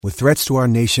With threats to our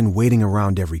nation waiting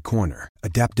around every corner,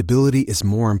 adaptability is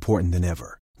more important than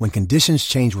ever. When conditions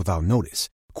change without notice,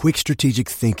 quick strategic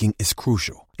thinking is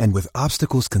crucial. And with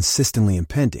obstacles consistently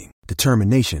impending,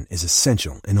 determination is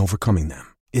essential in overcoming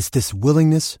them. It's this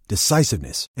willingness,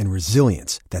 decisiveness, and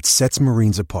resilience that sets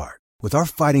Marines apart. With our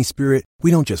fighting spirit, we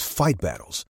don't just fight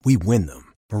battles, we win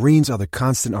them. Marines are the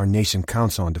constant our nation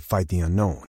counts on to fight the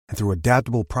unknown. And through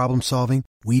adaptable problem solving,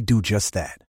 we do just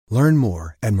that. Learn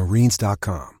more at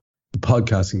marines.com.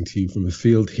 Podcasting to you from a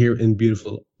field here in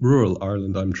beautiful rural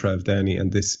Ireland. I'm Trev Downey, and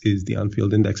this is the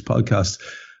Anfield Index podcast,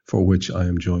 for which I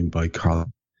am joined by Carl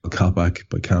Kopak,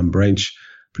 by Cam Branch,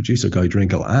 producer Guy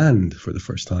Drinkle, and for the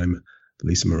first time,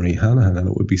 Lisa Marie Hanahan. And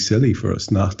it would be silly for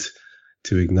us not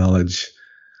to acknowledge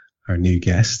our new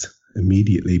guest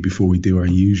immediately before we do our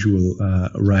usual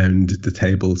round the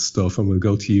table stuff. And we'll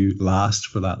go to you last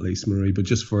for that, Lisa Marie. But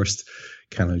just first,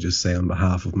 can I just say on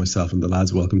behalf of myself and the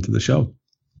lads, welcome to the show.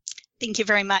 Thank you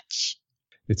very much.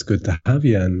 It's good to have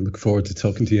you, and look forward to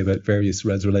talking to you about various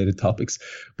Reds-related topics.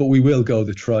 But we will go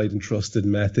the tried and trusted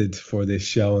method for this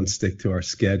show and stick to our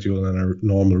schedule and our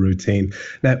normal routine.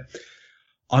 Now,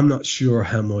 I'm not sure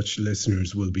how much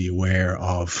listeners will be aware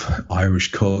of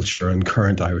Irish culture and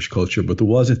current Irish culture, but there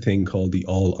was a thing called the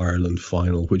All-Ireland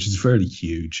Final, which is a fairly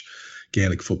huge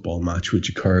Gaelic football match, which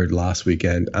occurred last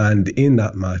weekend. And in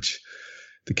that match,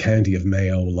 the county of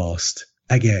Mayo lost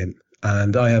again.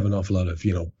 And I have an awful lot of,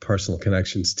 personal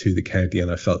connections to the county, and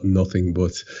I felt nothing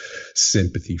but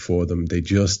sympathy for them. They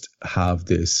just have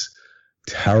this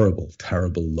terrible,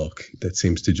 terrible luck that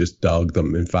seems to just dog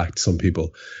them. In fact, some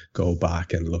people go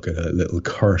back and look at a little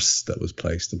curse that was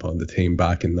placed upon the team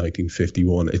back in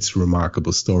 1951. It's a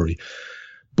remarkable story.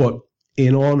 But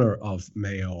in honor of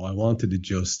Mayo, I wanted to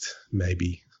just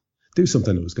maybe do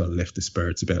something that was going to lift the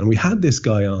spirits a bit. And we had this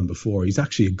guy on before. He's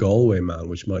actually a Galway man,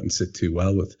 which mightn't sit too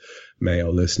well with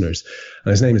Mayo listeners.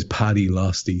 And his name is Paddy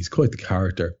Losty. He's quite the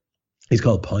character. He's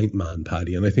called Pint Man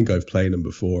Paddy, and I think I've played him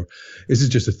before. This is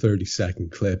just a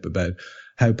 30-second clip about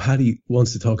how Paddy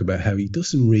wants to talk about how he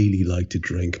doesn't really like to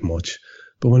drink much,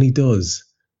 but when he does,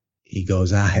 he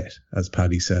goes at it, as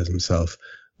Paddy says himself,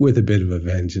 with a bit of a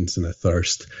vengeance and a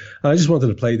thirst. And I just wanted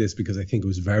to play this because I think it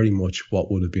was very much what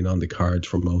would have been on the cards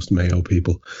for most Mayo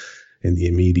people in the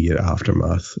immediate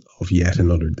aftermath of yet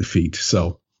another defeat.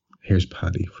 So here's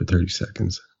Paddy for 30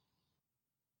 seconds.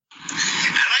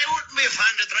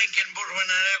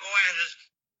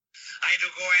 I do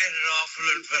go at it awful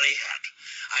and very hard.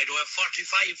 I do have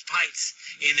 45 pints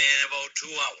in about 2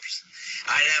 hours.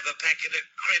 I'd have a packet of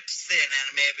crisps then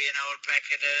and maybe an old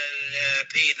packet of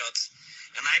peanuts.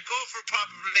 And I'd go for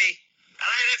probably, and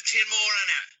I'd have 10 more an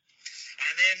hour.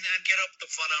 And then I'd get up the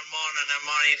following morning and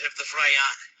I'd have the fry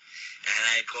on. And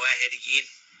I'd go ahead again.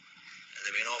 And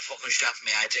there'd be no fucking stopping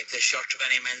me. I'd take the shirt of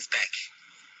any man's back.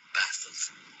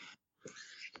 Bastards.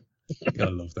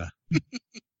 Gotta love that.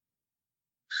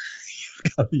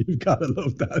 You've got to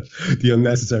love that. The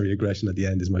unnecessary aggression at the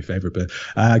end is my favourite bit.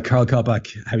 Carl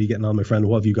Kopak, how are you getting on, my friend?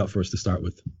 What have you got for us to start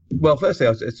with? Well, firstly,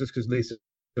 it's just because Lisa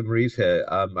Marie's here.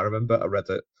 I remember I read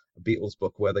a Beatles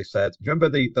book where they said, do you remember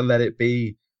the Let It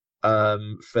Be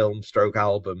film stroke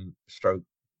album stroke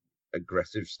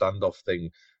aggressive standoff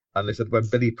thing? And they said when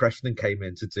Billy Preston came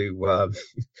in to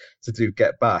do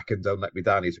Get Back and Don't Let Me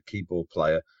Down, he's a keyboard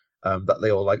player, that they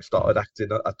all started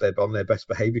acting on their best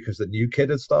behaviour because the new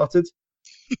kid had started.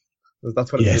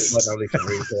 That's what yes. It was like now, Lisa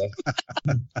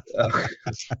Marie.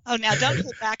 Oh, now don't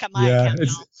put back on my account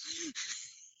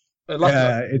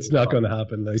now. It's not going to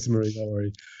happen, Lisa Marie, don't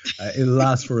worry. It'll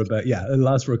last for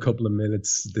a couple of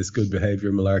minutes, this good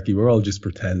behaviour malarkey. We're all just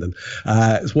pretending.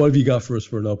 So what have you got for us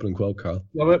for an opening quote, Carl?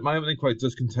 Well, my opening quote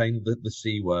does contain the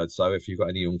C word, so if you've got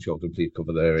any young children, please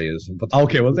cover their ears.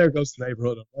 Okay, well, there goes the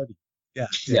neighbourhood already. Yeah,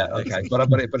 okay,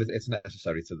 but it's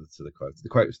necessary to the quote. The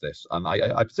quote is this, and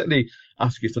I particularly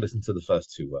ask you to listen to the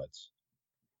first 2 words.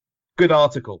 Good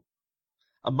article.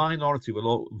 A minority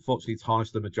will unfortunately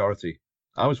tarnish the majority.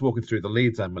 I was walking through the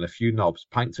Leeds End when a few knobs,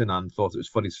 pints in hand, thought it was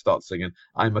funny to start singing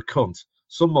 "I'm a cunt."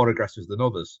 Some more aggressive than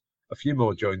others. A few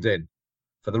more joined in.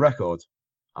 For the record,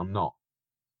 I'm not.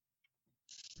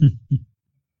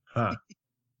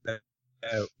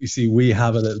 You see, we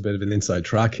have a little bit of an inside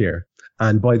track here.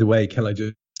 And by the way, can I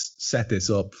just set this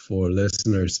up for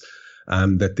listeners,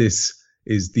 that this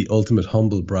is the ultimate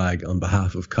humble brag on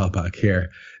behalf of Kopak here.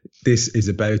 This is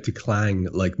about to clang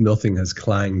like nothing has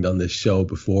clanged on this show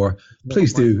before.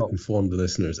 Please do inform the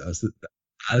listeners as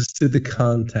to the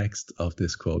context of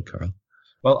this quote, Carl.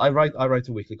 Well, I write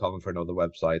a weekly column for another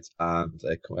website, and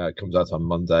it comes out on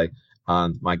Monday.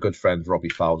 And my good friend Robbie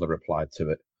Fowler replied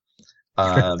to it.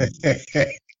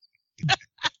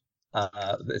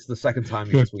 It's the second time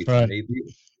he Good tweeted friend. me.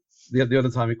 The other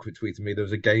time he tweeted me, there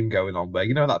was a game going on where,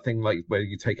 you know, that thing like where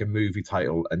you take a movie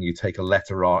title and you take a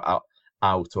letter out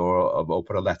or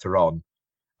put a letter on,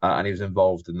 and he was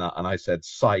involved in that. And I said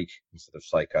Psych instead of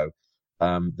Psycho,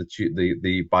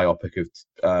 the biopic of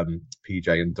PJ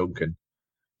and Duncan,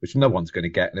 which no one's going to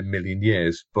get in a million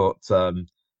years. But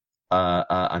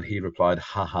and he replied,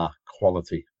 haha,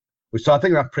 quality. Which, so I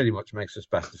think that pretty much makes us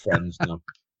best of friends now.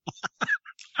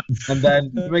 And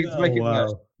then to make it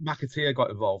worse, McAteer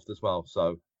got involved as well.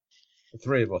 So the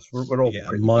three of us, we're all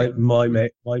my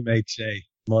mate Jay.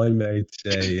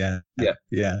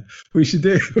 Yeah. We should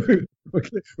do. We're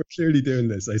clearly doing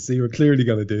this. I see. We're clearly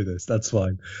going to do this. That's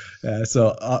fine.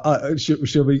 So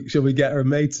shall we get our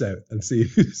mates out and see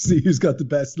who's got the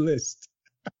best list?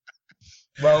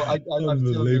 Well, I've told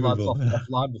you lads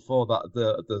offline before that.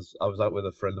 I was out with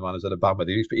a friend of mine who's in a band with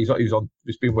him.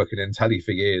 He's been working in telly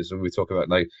for years, and we talk about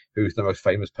like who's the most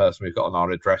famous person we've got on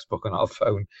our address book on our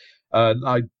phone. And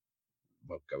I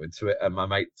won't go into it. And my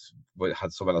mate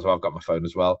had someone as well. I've got my phone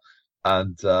as well,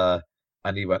 and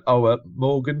he went,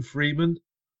 Morgan Freeman.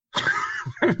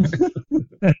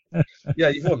 Yeah,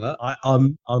 you won that.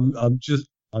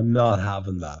 I'm not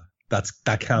having that.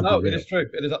 That can't be real. No, it is true.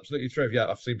 It is absolutely true. Yeah,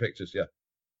 I've seen pictures. Yeah.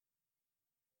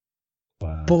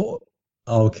 Wow. But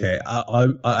okay, I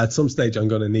at some stage I'm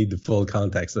going to need the full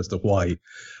context as to why,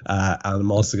 and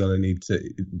I'm also going to need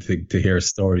to hear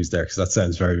stories there, because that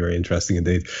sounds very, very interesting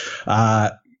indeed.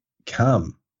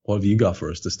 Cam, what have you got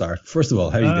for us to start? First of all,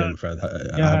 how are you doing, friend?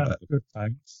 Good,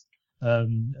 thanks.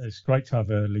 It's great to have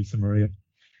Lisa Maria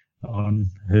on,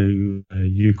 who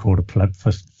you called a pleb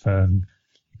for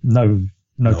no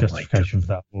justification for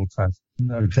that broadcast.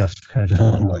 No justification.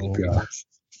 Oh my God.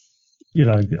 You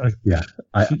know, yeah,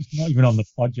 she's not even on the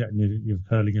pod yet, and you're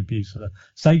hurling abuse at her.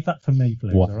 Save that for me,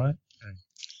 please. All right? Okay.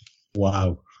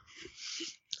 Wow.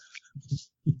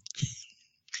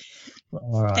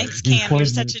 All right. Thanks, Cam. You're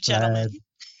such a gentleman.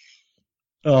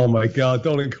 Oh my God!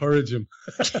 Don't encourage him.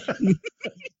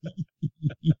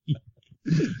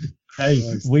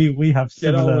 Hey, we have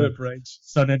similar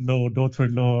son-in-law,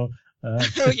 daughter-in-law,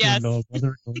 sister-in-law,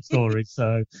 mother-in-law stories,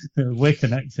 so we're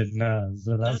connected now.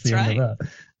 So that's the end of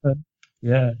that.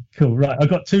 Yeah, cool. Right, I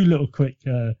got two little quick.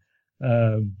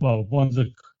 Well, one's a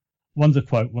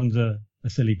quote, one's a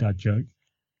silly dad joke.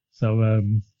 So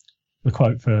the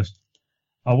quote first.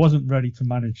 I wasn't ready to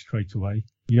manage straight away.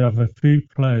 You have a few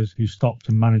players who stopped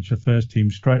to manage the first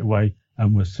team straight away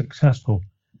and were successful,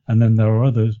 and then there are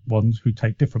other ones who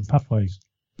take different pathways.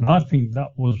 And I think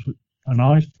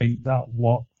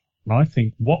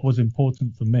what was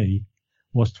important for me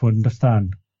was to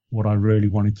understand what I really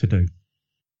wanted to do.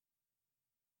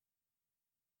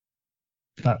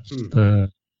 That's the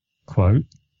quote.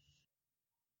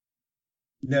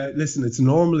 Now, listen, it's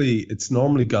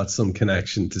normally got some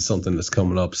connection to something that's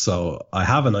coming up, so I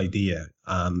have an idea.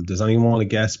 Does anyone want to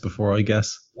guess before I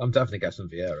guess? I'm definitely guessing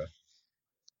Vieira.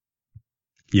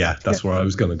 Yeah, that's where I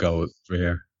was going to go for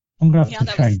here. I'm going to have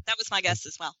to change. That was my guess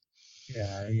as well.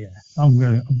 Yeah. I'm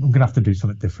going to have to do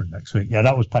something different next week. Yeah,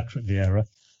 that was Patrick Vieira.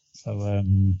 So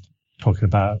talking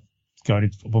about going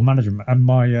into football management, and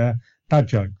my dad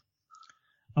joke.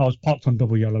 I was parked on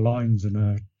double yellow lines, and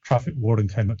a traffic warden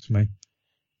came up to me,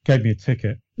 gave me a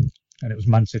ticket, and it was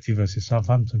Man City versus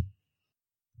Southampton.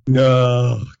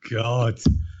 No, God.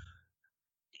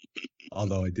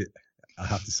 Although I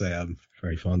have to say I'm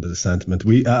very fond of the sentiment.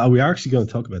 We are actually going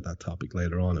to talk about that topic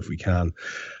later on if we can.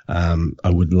 I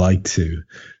would like to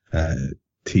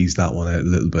tease that one out a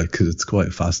little bit because it's quite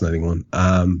a fascinating one.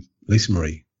 Lisa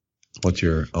Marie, what's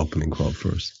your opening quote for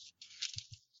us?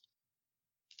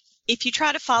 If you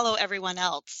try to follow everyone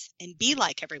else and be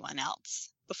like everyone else,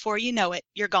 before you know it,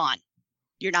 you're gone.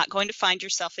 You're not going to find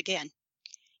yourself again.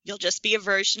 You'll just be a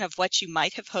version of what you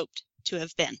might have hoped to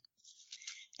have been.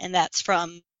 And that's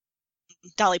from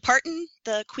Dolly Parton,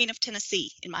 the Queen of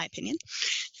Tennessee, in my opinion,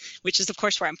 which is, of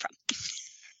course, where I'm from.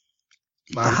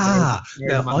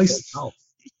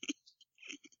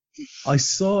 I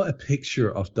saw a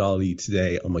picture of Dolly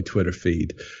today on my Twitter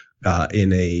feed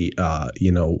in a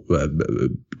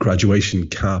graduation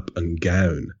cap and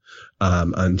gown,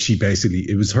 and she basically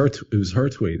it was her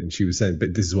tweet, and she was saying,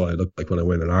 "But this is what I look like when I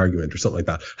win an argument," or something like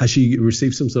that. Has she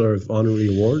received some sort of honorary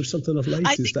award or something of late?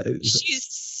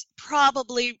 She's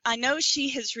probably. I know she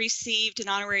has received an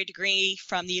honorary degree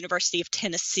from the University of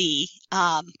Tennessee,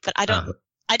 but I don't.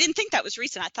 I didn't think that was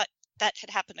recent. I thought that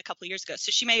had happened a couple of years ago. So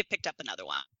she may have picked up another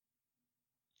one.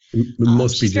 It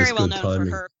must be just good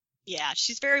timing.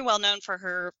 She's very well known for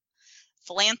her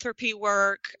philanthropy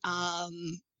work.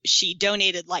 She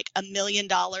donated like $1 million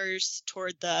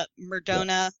toward the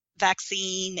Merdona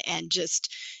vaccine, and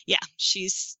just, yeah,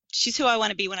 she's who I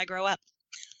want to be when I grow up.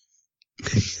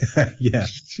 Yeah,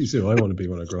 she's who I want to be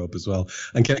when I grow up as well.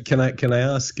 And can I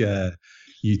ask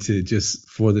you to, just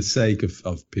for the sake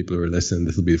of people who are listening,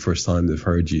 this will be the first time they've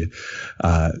heard you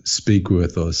speak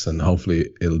with us, and hopefully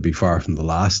it'll be far from the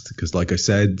last, because like I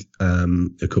said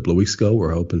a couple of weeks ago,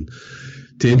 we're hoping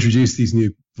to introduce these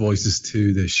new voices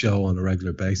to the show on a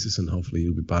regular basis, and hopefully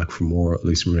you'll be back for more, at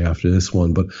least after this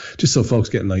one. But just so folks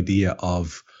get an idea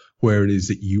of where it is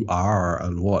that you are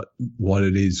and what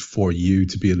it is for you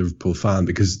to be a Liverpool fan,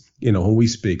 because, you know, when we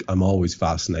speak, I'm always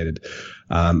fascinated,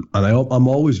 and I'm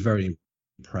always very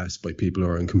impressed by people who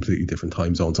are in completely different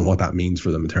time zones and what that means for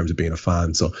them in terms of being a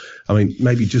fan. So, I mean,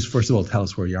 maybe just first of all, tell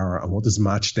us where you are and what does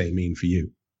match day mean for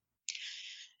you?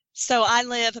 So I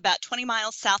live about 20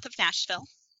 miles south of Nashville,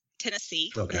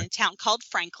 Tennessee, in a town called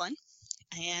Franklin,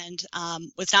 and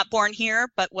was not born here,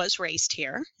 but was raised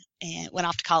here, and went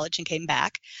off to college and came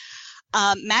back.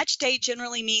 Match day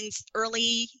generally means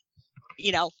early,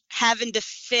 you know, having to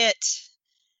fit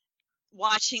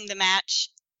watching the match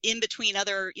in between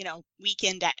other, you know,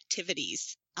 weekend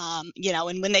activities. You know,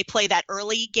 and when they play that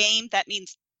early game, that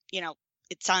means, you know,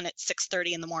 it's on at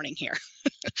 6:30 in the morning here.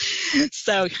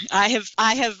 So I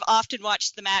have often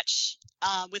watched the match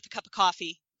with a cup of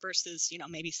coffee versus, you know,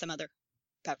 maybe some other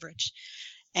beverage.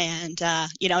 And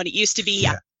you know, and it used to be,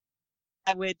 yeah.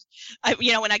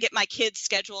 You know, when I get my kids'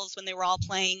 schedules when they were all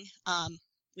playing,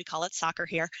 we call it soccer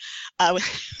here. When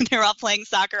they were all playing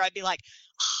soccer, I'd be like,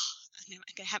 oh,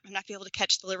 I'm not be able to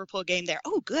catch the Liverpool game there.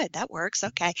 Oh, good, that works.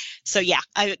 Okay, so yeah,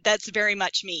 that's very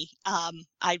much me.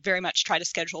 I very much try to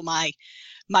schedule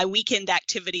my weekend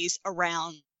activities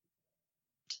around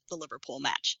the Liverpool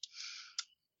match.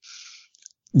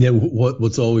 Yeah,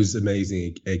 what's always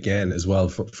amazing again as well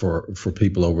for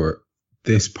people over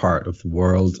this part of the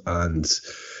world and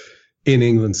in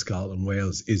England, Scotland,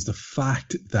 Wales, is the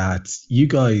fact that you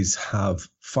guys have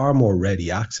far more ready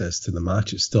access to the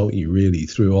matches, don't you, really,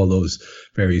 through all those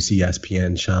various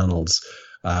ESPN channels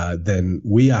than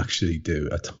we actually do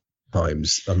at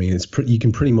times. I mean, you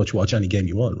can pretty much watch any game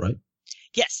you want, right?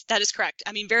 Yes, that is correct.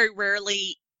 I mean, very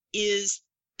rarely is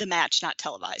the match not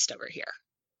televised over here.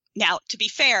 Now, to be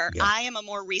fair, yeah. I am a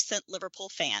more recent Liverpool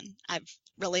fan. I've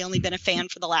really only been a fan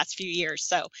for the last few years.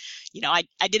 So, you know,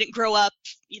 I didn't grow up,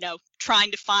 you know,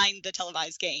 trying to find the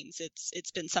televised games.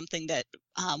 It's been something that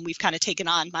we've kind of taken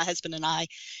on, my husband and I,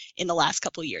 in the last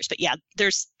couple of years. But yeah,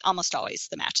 there's almost always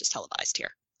the matches televised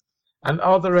here. And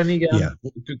are there any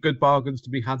good bargains to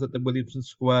be had at the Williamson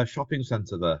Square shopping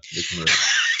centre there,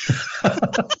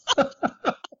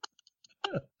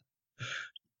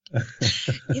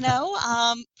 You know,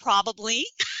 probably.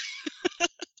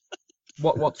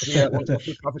 What's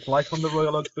the traffic like on the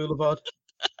Royal Oak Boulevard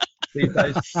these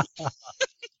days?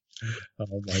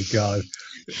 Oh my God!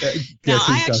 Now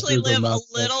I actually live a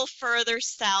little further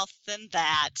south than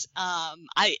that.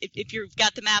 If you've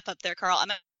got the map up there, Carl,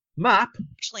 I'm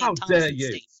actually How in Thompson dare you?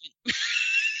 Station.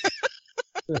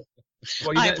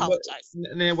 Well, I apologize.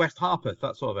 Near West Harpeth,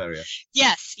 that sort of area.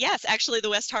 Yes. Actually, the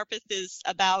West Harpeth is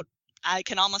about. I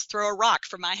can almost throw a rock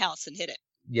from my house and hit it.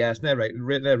 Yeah, it's near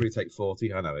Route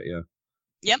 40. I know it. Yeah.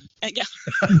 Yep. Yeah.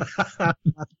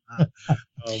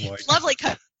 Oh my! Lovely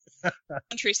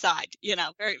countryside. You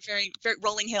know, very, very, very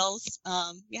rolling hills.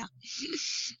 Yeah.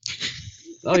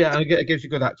 Oh yeah, and it gives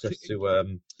you good access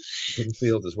to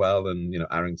Field as well, and you know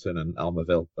Arrington and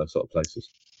Almerville, those sort of places.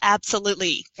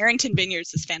 Absolutely, Arrington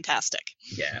Vineyards is fantastic.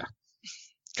 Yeah.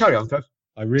 Carry on, Trev.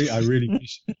 I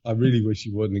really wish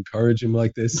you wouldn't encourage him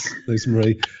like this,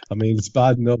 Marie. I mean, it's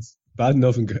bad enough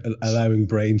allowing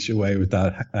Branch away with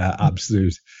that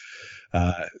absolute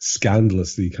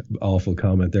scandalously awful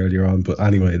comment earlier on. But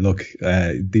anyway, look,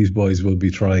 these boys will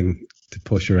be trying to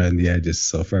push around the edges,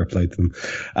 so fair play to them.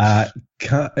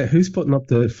 Who's putting up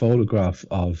the photograph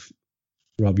of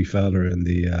Robbie Fowler in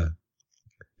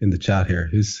the chat here?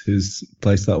 Who's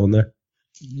placed that one there?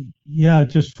 Yeah, I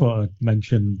just thought I'd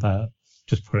mention that.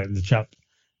 Just put it in the chat.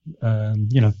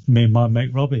 You know, me and my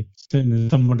mate Robbie.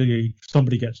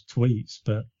 Somebody gets tweets,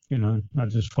 but you know, I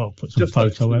just thought I'd put some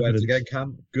photo evidence. Again,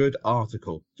 Cam, good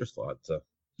article. Just thought I'd.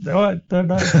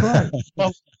 That's right.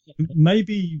 Well,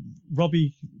 maybe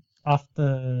Robbie,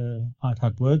 after I'd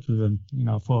had words with him, you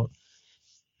know, I thought,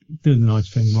 do the nice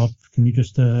thing, Rob. Can you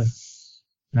just, do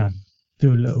a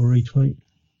little retweet?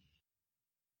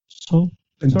 So.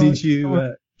 And did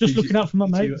you? Just looking out for my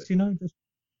mates, you know.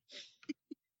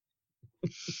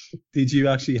 Did you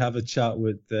actually have a chat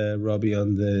with Robbie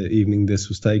on the evening this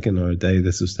was taken, or a day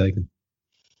this was taken?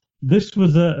 This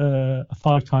was a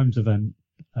 5 times event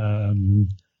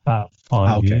about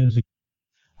 5 years ago.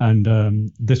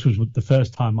 And this was the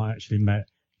first time I actually met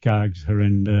Gags,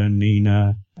 Harinder,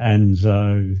 Nina,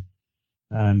 Enzo,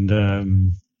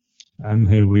 and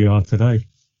here we are today.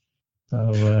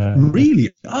 So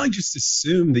really, I just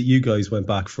assumed that you guys went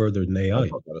back further than AI.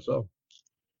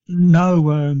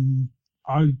 No,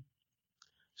 I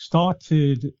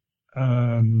started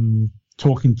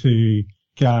talking to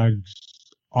Gags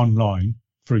online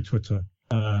through Twitter,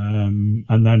 and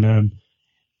then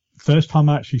first time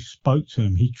I actually spoke to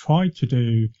him, he tried to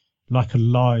do like a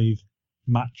live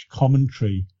match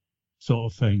commentary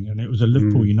sort of thing, and it was a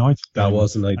Liverpool United game. That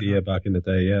was an idea back in the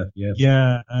day, yeah.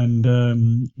 Yeah,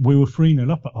 and we were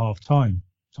 3-0 up at half time.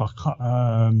 So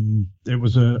I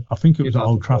think it was at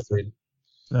Old Trafford.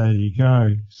 There you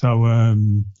go. So, I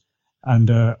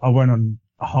went on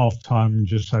half time and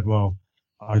just said, well,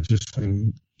 I just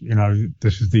think,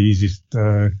 this is the easiest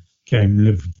game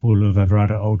Liverpool have ever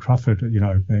had at Old Trafford.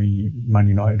 Man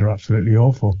United are absolutely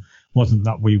awful. Wasn't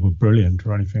that we were brilliant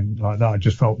or anything like that. I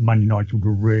just felt Man United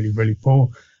were really, really poor,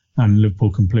 and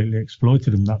Liverpool completely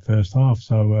exploited them that first half.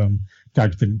 So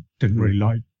Gags didn't really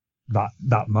like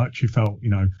that much. He felt,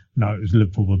 no, it was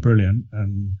Liverpool were brilliant,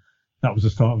 and that was the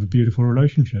start of a beautiful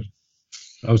relationship.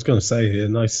 I was going to say a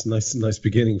nice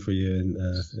beginning for you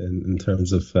in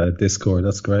terms of Discord.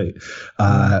 That's great.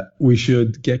 We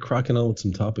should get cracking on with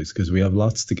some topics because we have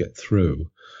lots to get through.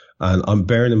 And I'm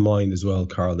bearing in mind as well,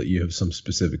 Carl, that you have some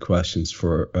specific questions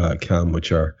for Cam,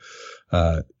 which are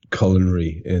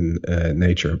culinary in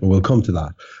nature. But we'll come to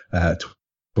that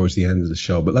towards the end of the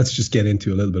show. But let's just get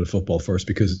into a little bit of football first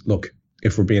because, look,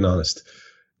 if we're being honest,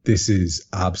 this is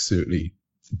absolutely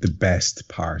the best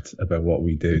part about what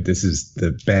we do. This is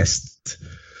the best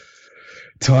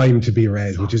time to be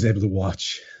Red, which is able to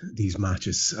watch these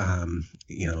matches,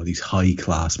 these high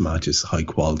class matches, high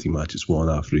quality matches, one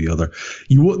after the other.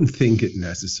 You wouldn't think it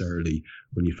necessarily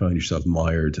when you find yourself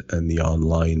mired in the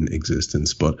online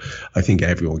existence, but I think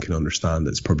everyone can understand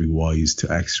that it's probably wise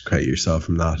to extricate yourself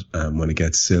from that when it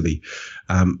gets silly.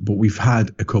 But we've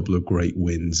had a couple of great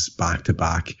wins back to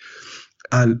back.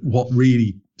 And what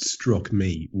really struck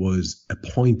me was a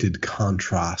pointed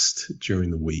contrast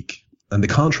during the week. And the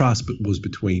contrast was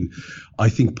between, I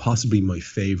think, possibly my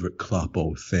favourite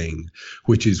Kloppo thing,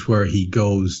 which is where he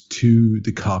goes to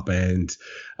the cop end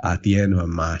at the end of a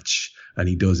match and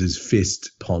he does his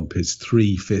fist pump, his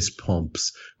 3 fist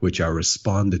pumps, which are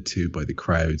responded to by the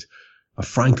crowd.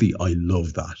 Frankly, I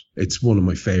love that. It's one of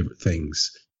my favourite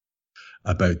things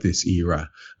about this era.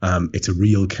 It's a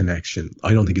real connection.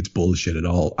 I don't think it's bullshit at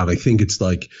all. And I think it's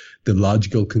like the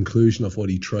logical conclusion of what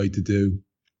he tried to do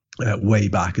way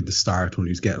back at the start when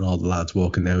he was getting all the lads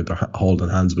walking down, they're holding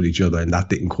hands with each other, and that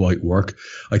didn't quite work.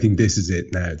 I think this is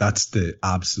it now. That's the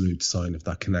absolute sign of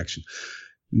that connection.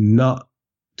 Not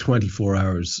 24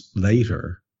 hours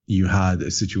later, you had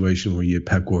a situation where you had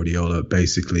Pep Guardiola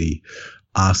basically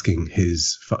asking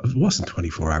it wasn't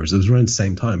 24 hours, it was around the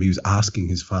same time. He was asking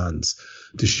his fans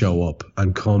to show up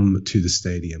and come to the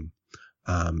stadium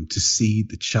to see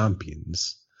the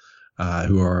champions,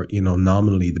 who are,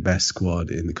 nominally the best squad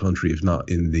in the country, if not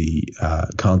in the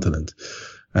continent,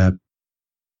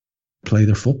 play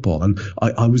their football. And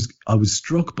I was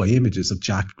struck by images of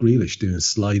Jack Grealish doing a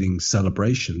sliding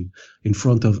celebration in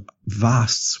front of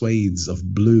vast swathes of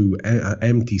blue,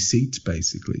 empty seats,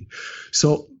 basically.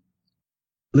 So,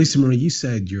 Lisa Marie, you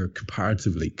said you're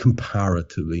comparatively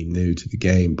new to the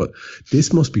game, but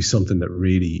this must be something that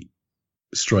really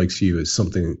strikes you as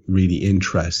something really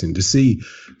interesting to see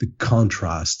the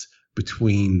contrast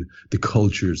between the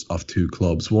cultures of two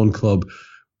clubs. One club,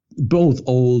 both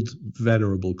old,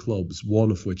 venerable clubs,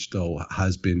 one of which, though,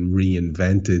 has been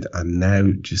reinvented and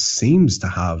now just seems to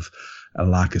have a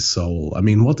lack of soul. I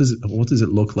mean, what does it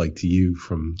look like to you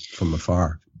from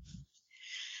afar?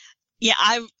 Yeah,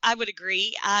 I would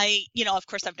agree. Of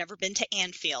course, I've never been to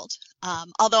Anfield,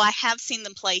 although I have seen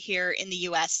them play here in the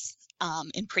U.S.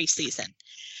 In preseason.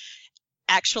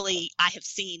 Actually, I have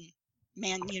seen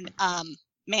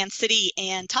Man City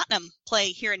and Tottenham play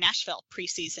here in Nashville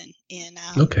preseason in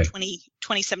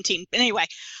 2017. But anyway,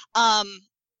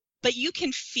 but you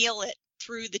can feel it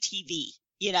through the TV.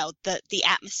 The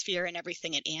atmosphere and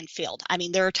everything at Anfield. I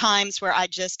mean, there are times where I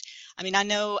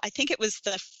think it was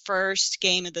the first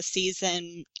game of the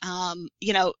season,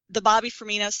 the Bobby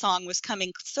Firmino song was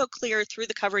coming so clear through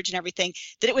the coverage and everything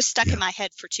that it was stuck in my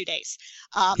head for 2 days.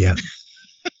 And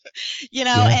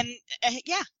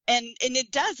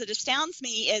it astounds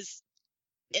me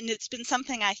and it's been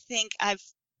something I think I've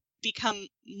become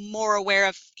more aware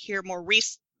of here more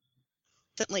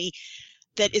recently.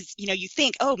 That is, you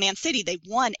think, oh, Man City, they've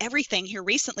won everything here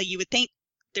recently. You would think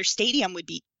their stadium would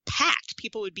be packed.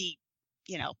 People would be,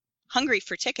 hungry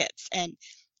for tickets, and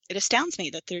it astounds me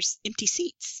that there's empty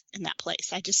seats in that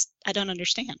place. I don't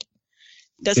understand.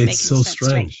 Doesn't make any so sense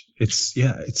strange.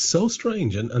 It's so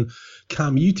strange. And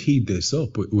Cam, you teed this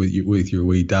up with your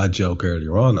wee dad joke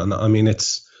earlier on, and I mean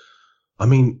it's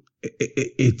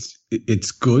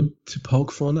good to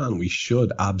poke fun at, and we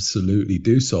should absolutely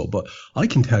do so. But I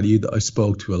can tell you that I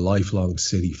spoke to a lifelong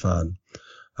City fan,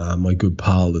 my good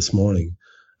pal, this morning,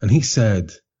 and he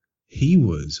said he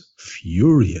was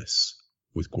furious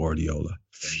with Guardiola,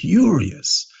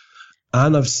 furious.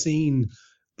 And I've seen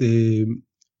the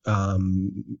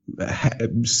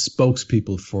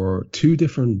spokespeople for two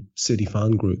different City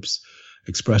fan groups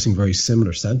expressing very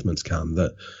similar sentiments, Cam,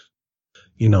 that,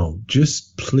 you know,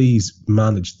 just please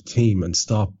manage the team and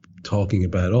stop talking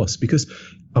about us. Because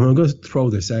I'm going to throw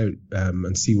this out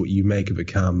and see what you make of it,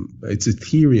 Cam. It's a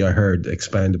theory I heard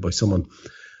expounded by someone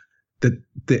that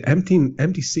the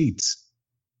empty seats,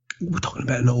 we're talking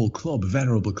about an old club, a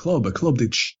venerable club, a club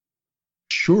that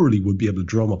surely would be able to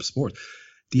drum up support.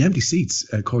 The empty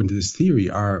seats, according to this theory,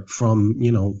 are from,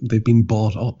 you know, they've been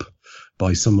bought up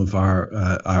by some of our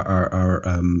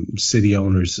City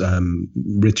owners,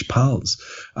 rich pals,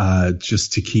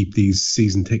 just to keep these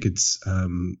season tickets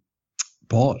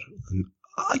bought. And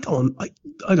I don't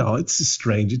know. It's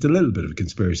strange. It's a little bit of a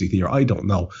conspiracy theory. I don't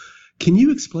know. Can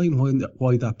you explain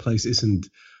why that place isn't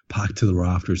packed to the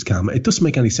rafters, Cam? It doesn't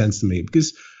make any sense to me,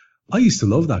 because I used to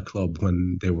love that club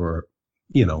when they were,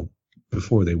 you know,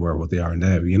 before they were what they are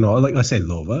now. You know, like I say,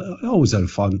 love. I always had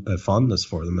a fondness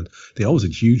for them, and they always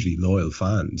had hugely loyal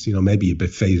fans. You know, maybe a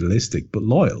bit fatalistic, but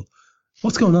loyal.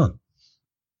 What's going on?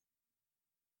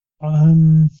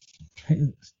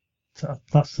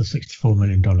 That's the $64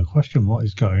 million question. What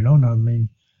is going on? I mean,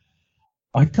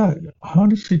 I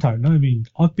honestly don't know. I mean,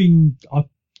 I've been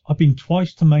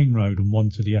twice to Main Road and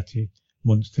once to the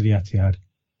Etihad,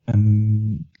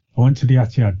 and I went to the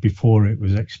Etihad before it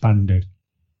was expanded,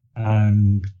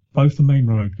 and both the Main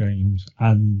Road games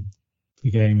and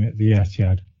the game at the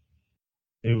Etihad,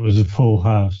 it was a full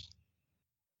house,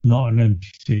 not an empty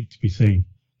seat to be seen.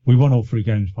 We won all three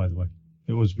games, by the way.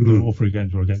 It was all three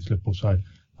games were against Liverpool, so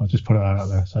I'll just put it out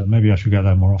there. So maybe I should go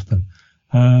there more often.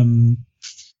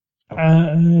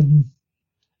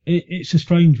 It's a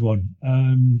strange one.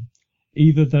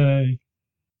 Either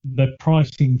they're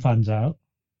pricing fans out,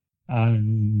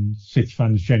 and City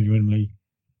fans genuinely,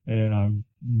 you know,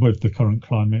 with the current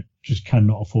climate, just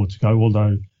cannot afford to go.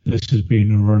 Although this has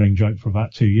been a running joke for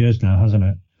about 2 years now, hasn't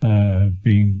it?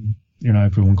 Being, you know,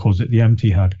 everyone calls it the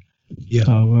Etihad. Yeah.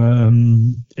 So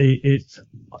it's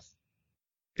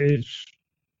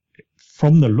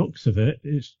from the looks of it,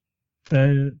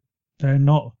 they're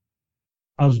not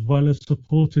as well a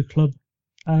supported club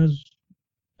as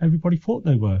everybody thought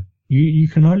they were. You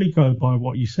can only go by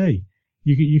what you see.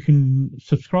 You can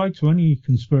subscribe to any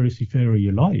conspiracy theory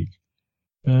you like.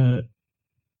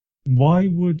 Why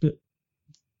would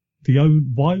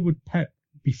Pep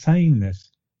be saying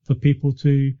this for people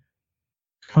to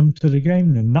come to the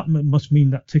game? And that must mean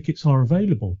that tickets are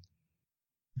available.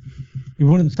 He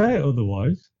wouldn't say it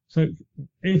otherwise. So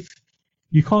if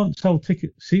you can't sell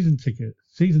season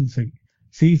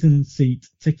seat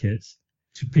tickets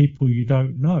to people you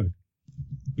don't know,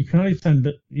 you can only send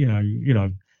it. You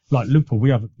know, like Liverpool,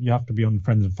 you have to be on the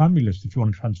friends and family list if you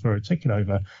want to transfer a ticket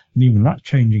over, and even that's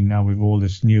changing now with all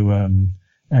this new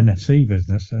NFC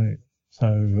business.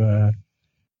 So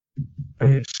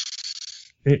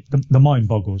the mind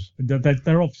boggles.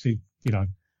 They're obviously, you know,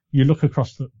 you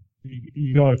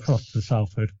go across to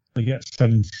Salford, they get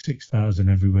 76,000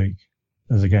 every week.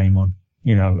 There's a game on,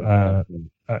 you know,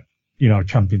 a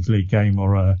Champions League game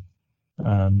or a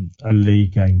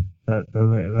league game.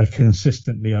 They're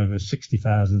consistently over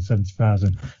 60,000,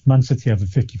 70,000. Man City have a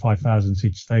 55,000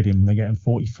 seat stadium, and they're getting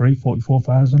 43,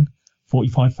 44,000,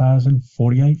 45,000,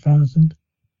 48,000.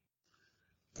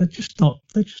 They're just not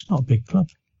a big club.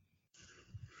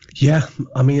 Yeah,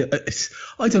 I mean,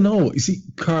 I don't know. You see,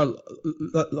 Carl,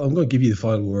 I'm going to give you the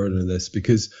final word on this,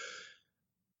 because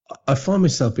I find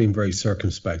myself being very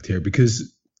circumspect here,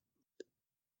 because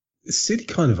City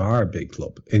kind of are a big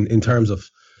club in terms of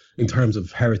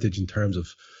heritage, in terms of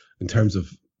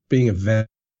being a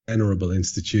venerable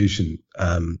institution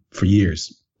for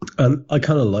years. And I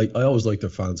always liked their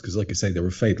fans, because, like I say, they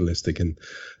were fatalistic, and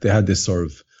they had this sort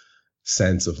of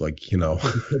sense of, like, you know,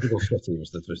 typical City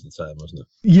was the same, wasn't it?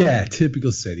 Yeah,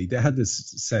 typical City. They had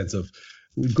this sense of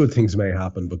good things may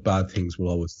happen, but bad things will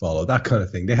always follow. That kind of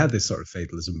thing. They had this sort of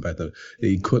fatalism about them.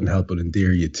 You couldn't help but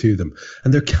endear you to them.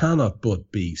 And there cannot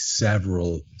but be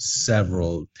several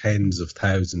tens of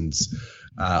thousands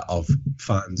of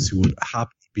fans who would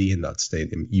happily be in that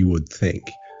stadium, you would think.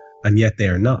 and yet they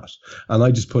are not. And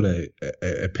I just put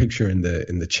a picture in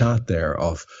the chat there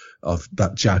of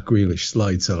that Jack Grealish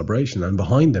slide celebration, and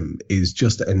behind him is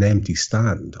just an empty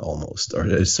stand almost, or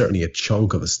there's certainly a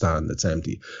chunk of a stand that's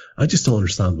empty. I just don't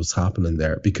understand what's happening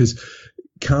there, because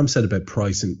Cam said about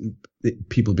price and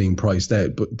people being priced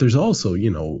out, but there's also,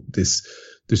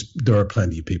 there are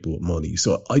plenty of people with money.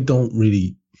 So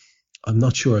I'm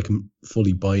not sure I can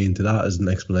fully buy into that as an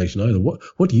explanation either.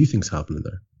 What do you think's happening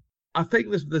there? I think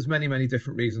there's many, many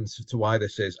different reasons to why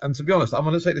this is. And to be honest, I'm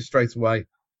going to say this straight away.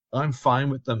 I'm fine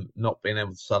with them not being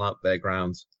able to sell out their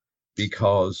grounds,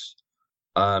 because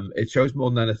it shows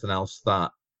more than anything else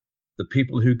that the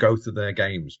people who go to their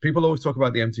games, people always talk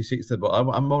about the empty seats, but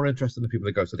I'm more interested in the people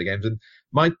that go to the games. And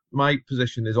my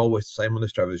position is always the same on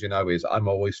this, Trevor, as you know, is I'm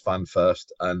always fan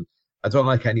first. And I don't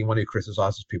like anyone who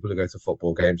criticizes people who go to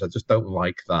football games. I just don't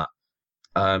like that,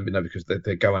 because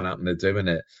they're going out and they're doing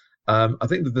it. I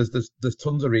think that there's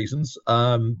tons of reasons.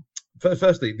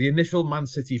 Firstly, the initial Man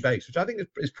City base, which I think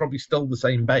is probably still the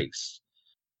same base,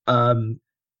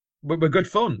 we're good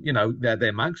fun.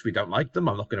 They're mags. We don't like them.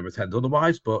 I'm not going to pretend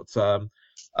otherwise. But there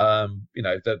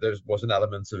was an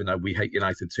element of, we hate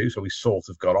United too, so we sort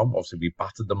of got on. Obviously, we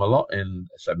battered them a lot in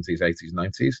the 70s, 80s,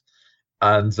 90s,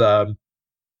 and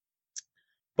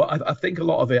but I think a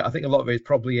lot of it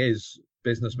probably is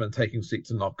businessmen taking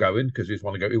seats and not going because who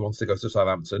wants to go to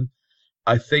Southampton.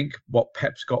 I think what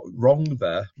Pep's got wrong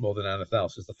there more than anything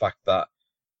else is the fact that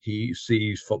he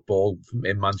sees football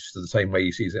in Manchester the same way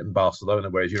he sees it in Barcelona,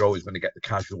 whereas you're always going to get the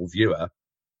casual viewer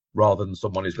rather than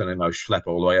someone who's going to schlep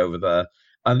all the way over there.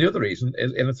 And the other reason,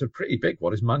 and it's a pretty big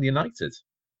one, is Man United.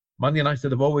 Man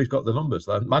United have always got the numbers.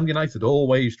 Man United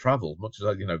always travel, much as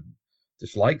I,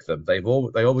 dislike them. They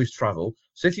always travel.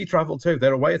 City travel too.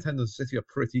 Their away attendance City are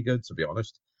pretty good, to be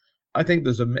honest. I think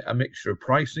there's a mixture of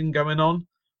pricing going on.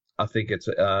 I think it's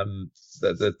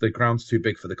the ground's too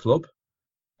big for the club,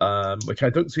 which I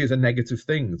don't see as a negative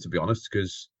thing, to be honest,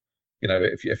 because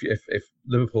if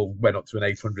Liverpool went up to an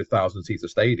 800,000 seater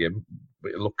stadium,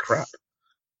 it looked crap.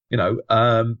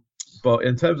 But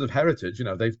in terms of heritage,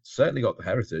 they've certainly got the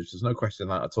heritage. There's no question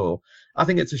that at all. I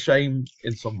think it's a shame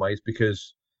in some ways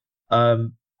because I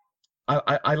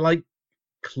like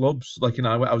clubs. Like,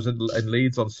 I was in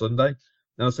Leeds on Sunday.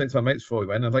 And I was saying to my mates before we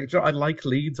went, I like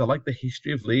Leeds. I like the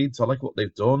history of Leeds. I like what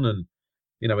they've done. And,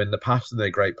 in the past, they're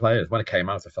great players. When it came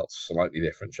out, I felt slightly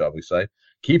different, shall we say.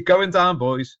 Keep going down,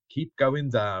 boys. Keep going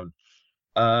down.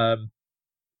 But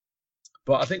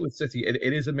I think with City,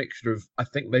 it is a mixture of, I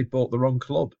think they bought the wrong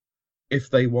club. If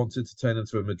they wanted to turn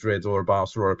into a Madrid or a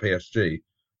Barca or a PSG,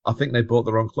 I think they bought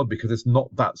the wrong club because it's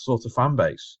not that sort of fan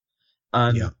base.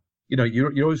 And,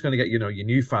 you're always going to get, your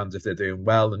new fans if they're doing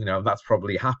well. And, that's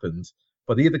probably happened.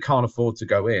 But they either can't afford to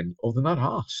go in or they're not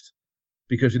asked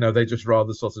because, they just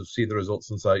rather sort of see the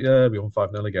results and say, yeah, we won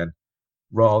 5-0 again,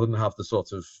 rather than have the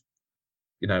sort of,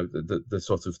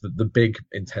 the big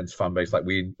intense fan base like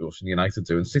we in United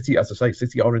do. And City, as I say,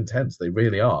 City are intense. They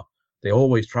really are. They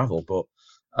always travel. But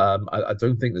I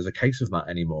don't think there's a case of that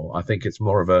anymore. I think it's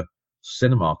more of a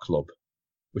cinema club,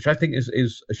 which I think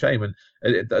is a shame. And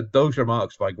those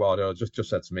remarks by Guardiola just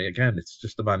said to me, again, it's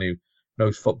just a man who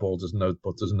knows football, doesn't know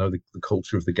the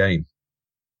culture of the game.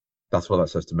 That's what that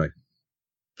says to me.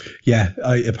 Yeah,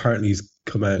 apparently he's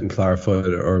come out and clarified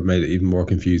it or made it even more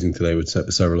confusing today with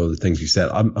several other things you said.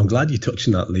 I'm glad you touched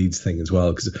on that Leeds thing as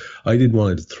well, because I did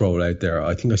want to throw it out there.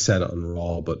 I think I said it on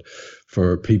Raw, but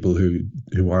for people who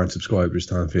aren't subscribers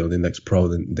to Anfield Index Pro,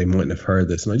 then they mightn't have heard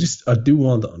this. And I do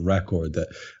want it on record that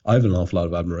I have an awful lot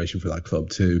of admiration for that club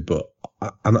too. But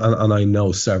and I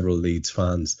know several Leeds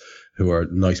fans who are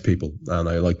nice people, and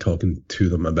I like talking to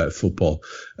them about football.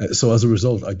 So as a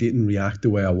result, I didn't react the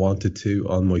way I wanted to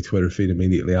on my Twitter feed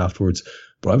immediately afterwards.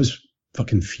 But I was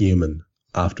fucking fuming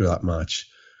after that match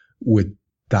with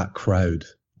that crowd.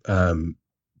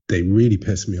 They really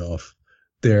pissed me off.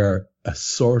 They have a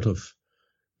sort of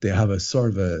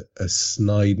a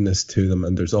snideness to them,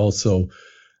 and there's also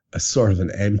a sort of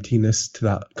an emptiness to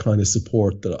that kind of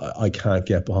support that I can't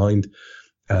get behind.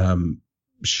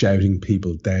 Shouting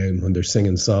people down when they're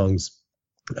singing songs,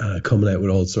 coming out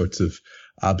with all sorts of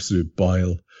absolute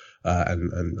bile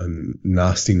and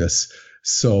nastiness.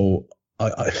 So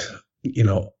I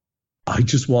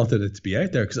just wanted it to be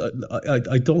out there because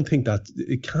I don't think that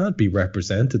it can't be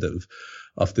representative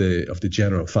of the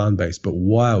general fan base. But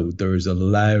wow, there is a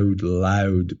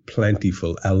loud,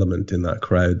 plentiful element in that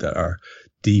crowd that are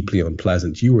deeply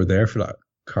unpleasant. You were there for that,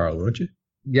 Carl, weren't you?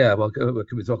 Yeah, well, can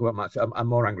we talk about match? I'm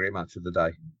more angry at match of the day.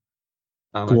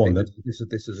 Go on then. This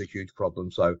is a huge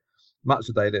problem. So, match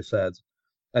of the day, they said,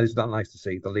 and it's not nice to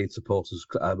see the Leeds supporters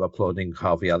applauding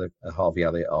Harvey Elliott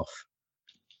off.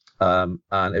 And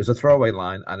it was a throwaway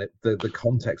line, and the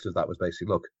context of that was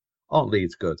basically, look, aren't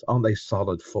Leeds good? Aren't they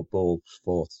solid football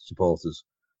supporters?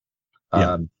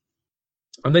 Yeah.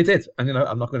 And they did. And,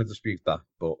 I'm not going to dispute that,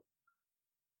 but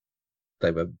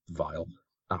they were vile,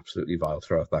 absolutely vile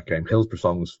throughout that game. Hillsborough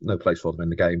songs, no place for them in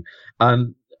the game.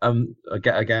 And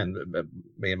again,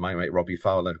 me and my mate Robbie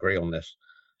Fowler agree on this.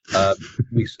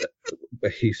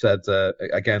 He said,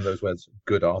 again, those words,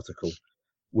 good article,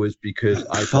 was because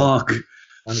I fuck.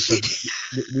 And so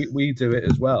we do it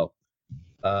as well.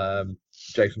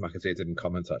 Jason McAtee didn't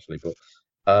comment actually, but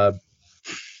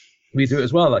we do it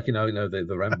as well. Like the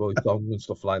Remboy song and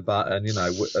stuff like that, and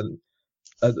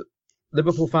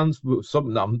Liverpool fans,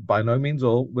 some by no means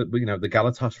all, but the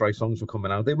Galatasaray songs were coming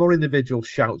out. They're more individual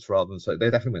shouts rather than they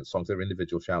definitely weren't songs. They're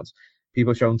individual shouts.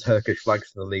 People showing Turkish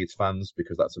flags to the Leeds fans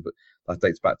because that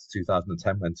dates back to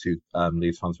 2010 when two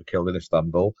Leeds fans were killed in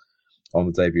Istanbul on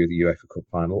the debut of the UEFA Cup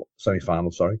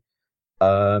semi-final. Sorry,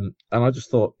 and I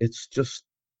just thought I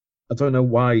don't know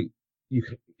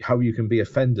how you can be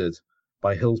offended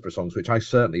by Hillsborough songs, which I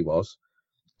certainly was.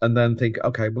 And then think,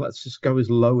 okay, well, let's just go as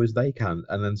low as they can,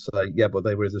 and then say, yeah, but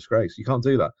they were a disgrace. You can't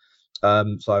do that.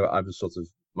 So I was sort of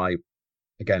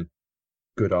again,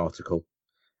 good article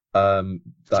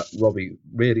that Robbie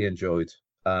really enjoyed.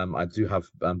 I do have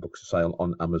books for sale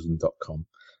on Amazon.com.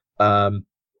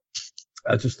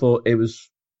 I just thought it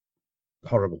was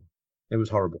horrible. It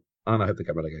was horrible, and I hope they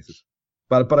get relegated.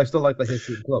 But I still like the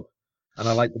history of the club, and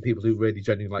I like the people who really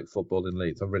genuinely like football in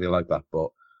Leeds. I really like that, but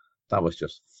that was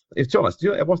just. To be honest,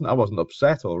 I wasn't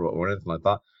upset or anything like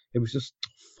that. It was just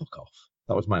fuck off.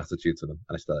 That was my attitude to them,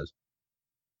 and it still is.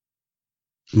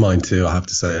 Mine too, I have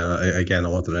to say. I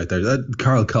wanted it out there.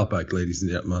 Karl Kopak, ladies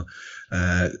and gentlemen,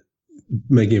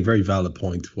 making a very valid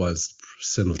point, was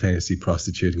simultaneously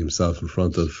prostituting himself in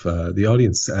front of the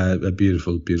audience. A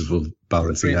beautiful, beautiful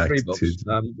balancing act. 3 books.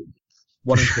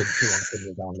 1 and 2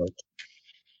 on download.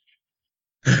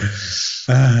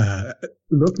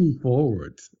 Looking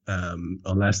forward,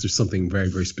 unless there's something very,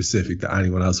 very specific that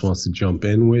anyone else wants to jump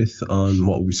in with on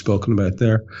what we've spoken about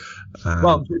there.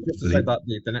 Well, just to say that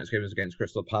the next game is against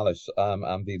Crystal Palace,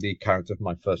 and the character of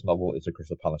my first novel is a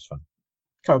Crystal Palace fan.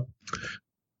 So,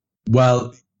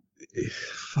 well,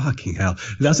 fucking hell,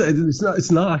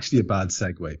 it's not actually a bad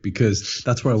segue, because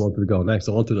that's where I wanted to go next.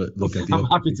 I wanted to look at the. I'm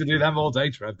happy to do them all day,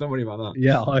 Trev. Don't worry about that.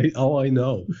 Yeah, I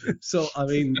know. So I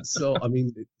mean,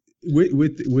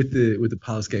 with the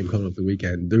Palace game coming up the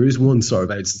weekend, there is one sort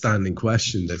of outstanding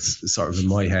question that's sort of in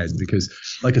my head, because,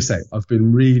 like I say, I've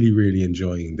been really, really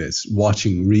enjoying this,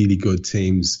 watching really good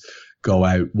teams go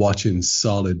out, watching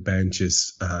solid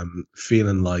benches,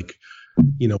 feeling like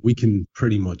we can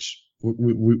pretty much.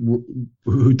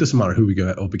 It doesn't matter who we go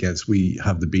up against, we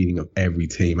have the beating of every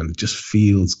team, and it just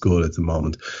feels good at the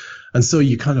moment. And so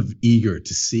you're kind of eager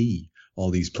to see all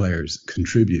these players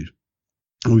contribute.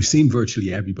 And we've seen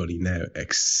virtually everybody now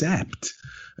except,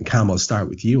 and Cam, I'll start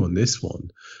with you on this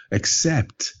one,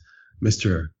 except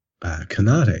Mr.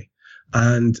 Konate.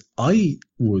 And I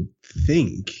would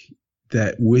think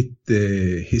that with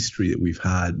the history that we've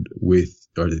had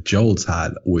that Joel's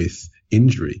had with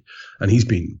injury, and he's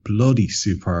been bloody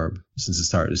superb since the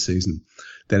start of the season,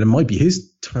 then it might be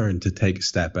his turn to take a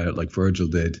step out like Virgil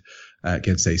did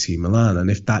against AC Milan.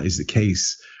 And if that is the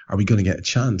case, are we going to get a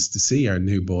chance to see our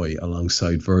new boy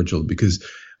alongside Virgil? Because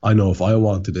I know if I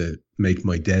wanted to make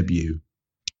my debut,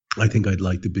 I think I'd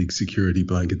like the big security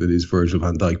blanket that is Virgil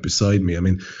van Dijk beside me. I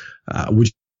mean, would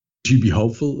you be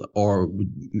hopeful, or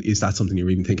is that something you're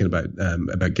even thinking about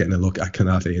getting a look at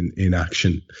Konate in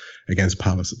action against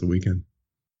Palace at the weekend?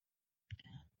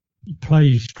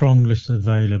 Play strongest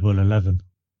available 11.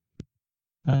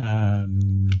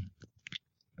 And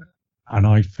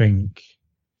I think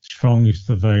strongest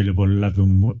available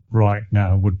 11 right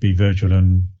now would be Virgil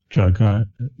and Joel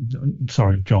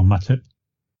Matip.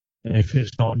 If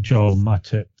it's not Joel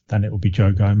Matip, then it will be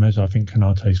Joe Gomez. I think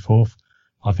Konate's fourth.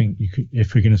 I think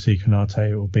if we're going to see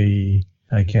Konate, it will be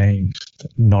against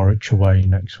Norwich away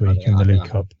next week in the League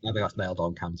Cup. I think that's nailed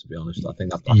on, Cam, to be honest. I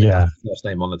think that's the first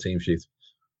name on the team sheet.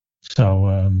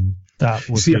 So that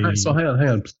would be... So hang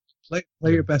on.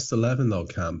 Play your best 11 though,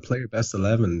 Cam. Play your best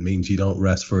 11 means you don't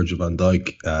rest Virgil van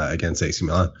Dijk against AC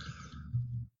Milan.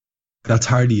 That's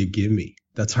hardly a gimme.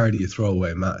 That's hardly a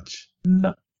throwaway match.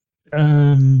 No,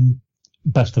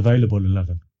 best available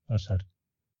 11, I said.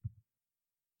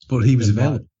 But he was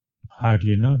available. How do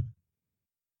you know?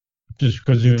 Just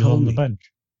because he was on the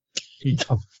bench.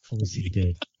 Of course he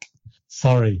did.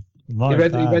 Sorry. He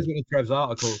read one of Trev's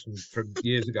articles from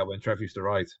years ago when Trev used to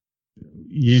write.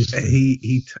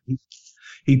 He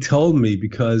told me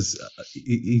because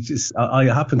he just I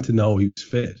happen to know he was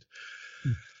fit.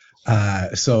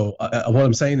 So what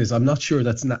I'm saying is, I'm not sure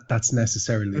that's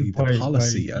necessarily the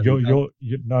policy.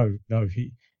 No.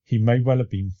 He may well have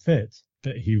been fit,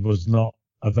 but he was not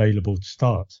available to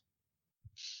start.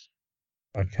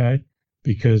 Okay,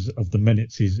 because of the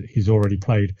minutes he's already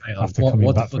played after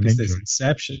coming back from injury.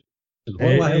 Inception.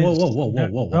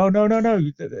 Whoa.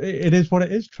 No. It is what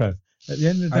it is, Trev. At the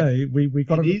end of the day, we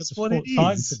got to look at the sports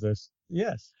science of this.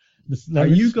 Yes. Are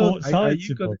you going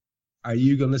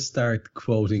to start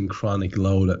quoting Chronic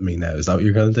Load at me now? Is that what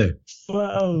you're going to do?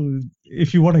 Well,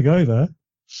 if you want to go there.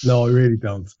 No, I really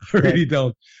don't.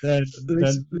 Then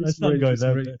let's not go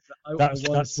there. That's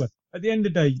where, at the end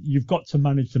of the day, you've got to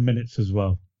manage the minutes as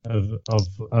well of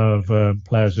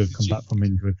players who have come back from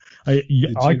injury.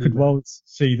 I could well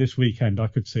see this weekend. I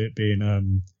could see it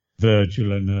being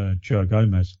Virgil and Joe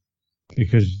Gomez,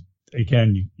 because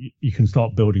again, you can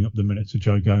start building up the minutes of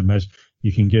Joe Gomez.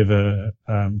 You can give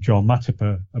Joel Matip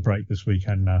a break this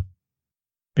weekend now,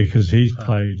 because he's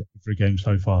played every game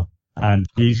so far, and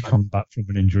he's come back from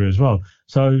an injury as well.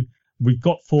 So we've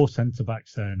got 4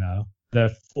 centre-backs there now.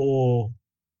 They're 4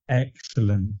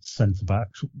 excellent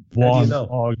centre-backs. One,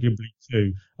 arguably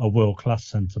 2, are world-class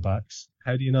centre-backs.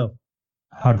 How do you know?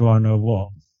 How do I know what?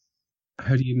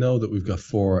 How do you know that we've got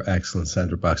 4 excellent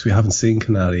centre-backs? We haven't seen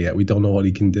Canali yet. We don't know what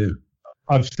he can do.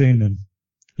 I've seen him.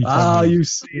 You've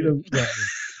seen him. Yeah.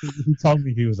 He told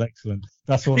me he was excellent.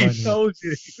 That's all I knew. He told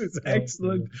you he was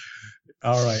excellent.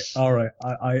 All right. I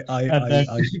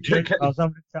was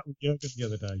having a chat with Jurgen the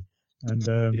other day, and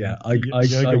I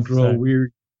grow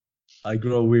weary. I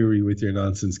grow weary with your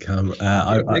nonsense, Cam.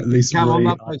 At least Cam, on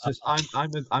that basis,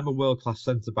 I'm a world class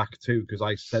centre back too, because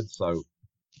I said so.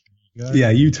 Yeah,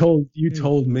 you told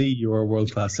me you were a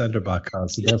world class centre back, Cam,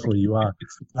 so therefore you are.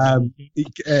 Lisa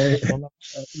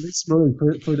Murray,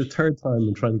 for the 3rd time,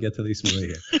 I'm trying to get to Lisa Murray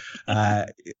here.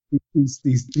 These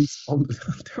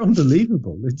they're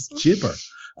unbelievable. It's gibber.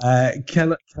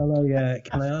 Can I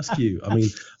ask you? I mean,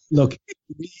 look,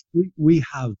 we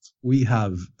have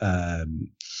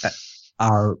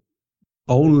our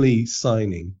only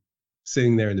signing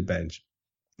sitting there in the bench.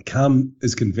 Cam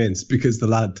is convinced because the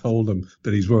lad told him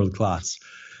that he's world class.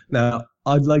 Now,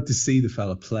 I'd like to see the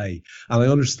fella play. And I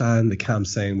understand that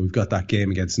Cam's saying we've got that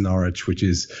game against Norwich, which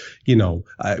is,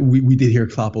 we did hear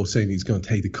Kloppo saying he's going to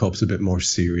take the cups a bit more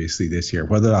seriously this year,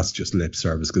 whether that's just lip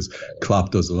service, because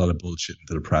Klopp does a lot of bullshit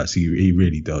to the press. He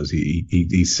really does.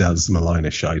 He sells them a line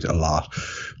of shite a lot.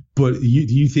 But do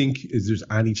you think there's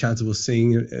any chance of us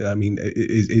seeing it? I mean,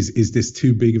 is this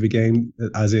too big of a game,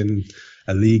 as in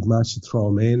a league match, to throw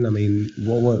him in? I mean,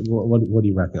 what do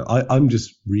you reckon? I'm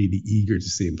just really eager to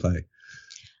see him play.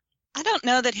 I don't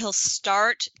know that he'll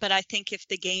start, but I think if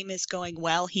the game is going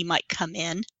well, he might come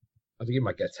in. I think he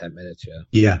might get 10 minutes.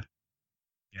 Yeah.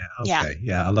 Okay.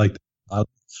 Yeah. I like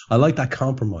that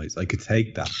compromise. I could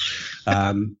take that.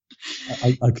 I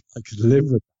could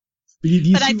live with.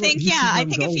 But I think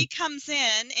if he comes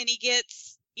in and he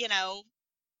gets,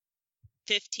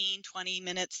 15, 20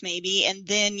 minutes maybe, and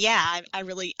then, I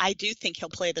do think he'll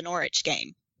play the Norwich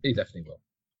game. He definitely will.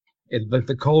 In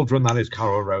the cold run that is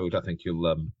Carroll Road, I think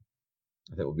we'll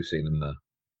be seeing him there.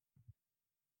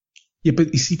 Yeah,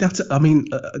 but you see,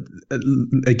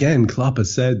 again, Klopp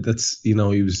has said that's, he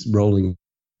was rolling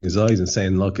his eyes and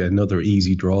saying, look, another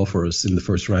easy draw for us in the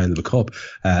first round of the cup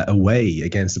away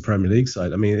against the Premier League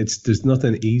side. I mean, there's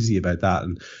nothing easy about that,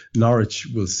 and Norwich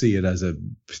will see it as a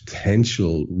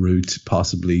potential route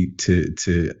possibly to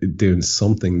doing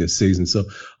something this season. So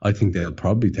I think they'll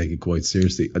probably take it quite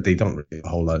seriously. They don't really have a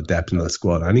whole lot of depth in that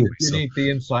squad anyway. You need the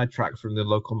inside track from the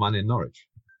local man in Norwich.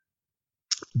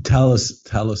 Tell us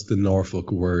the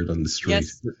Norfolk word on the street.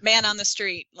 Yes, man on the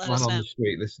street. Let us know. Man on the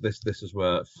street. This is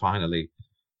where finally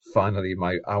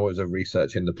my hours of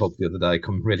research in the pub the other day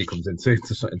really comes into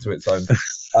its own.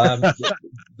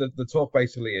 The talk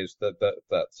basically is that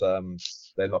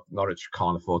Norwich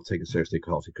can't afford to take it seriously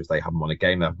because they haven't won a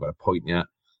game, they haven't got a point yet,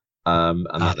 and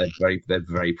that they're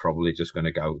very probably just going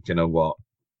to go, do you know what,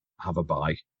 have a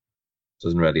bye.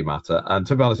 Doesn't really matter. And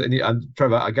to be honest, and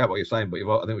Trevor, I get what you're saying, but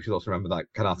I think we should also remember that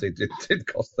Canati did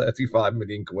cost 35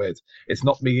 million quid. It's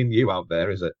not me and you out there,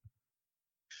 is it?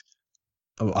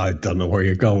 Oh, I don't know where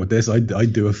you're going with this. I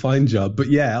do a fine job, but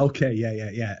yeah, okay, yeah.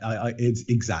 It's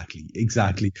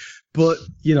exactly. But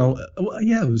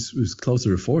it was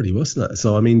closer to 40, wasn't it?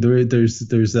 So I mean, there's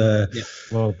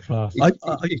world class.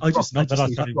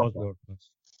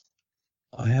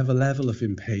 I have a level of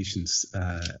impatience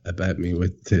about me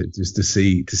just to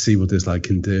see what this lad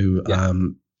can do. Yeah.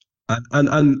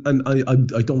 And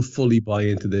I don't fully buy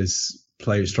into this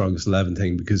player strongest 11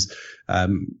 thing because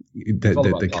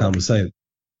the Cam was saying.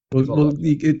 Well,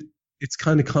 it's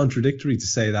kind of contradictory to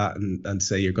say that and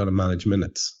say you're going to manage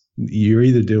minutes. You're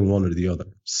either doing one or the other.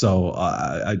 So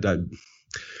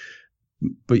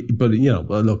but you know,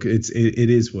 well, look, it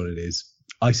is what it is.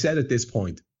 I said at this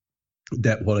point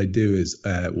that what I do is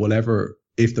whenever,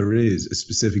 if there is a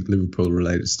specific Liverpool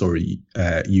related story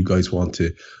you guys want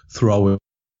to throw in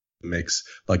the mix,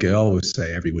 like I always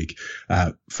say every week,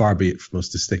 far be it from us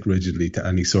to stick rigidly to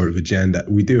any sort of agenda.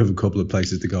 We do have a couple of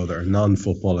places to go that are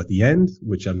non-football at the end,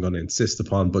 which I'm going to insist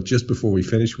upon. But just before we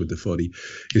finish with the footy,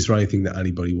 is there anything that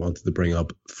anybody wanted to bring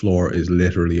up? Floor is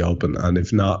literally open, and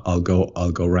if not, I'll go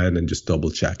around and just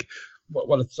double check.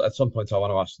 Well, at some point I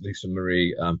want to ask Lisa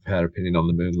Marie her opinion on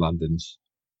the moon landings.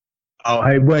 Oh,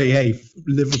 hey,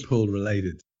 Liverpool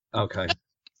related. Okay.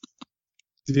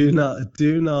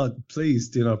 Please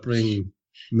do not bring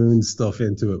moon stuff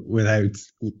into it without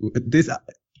this.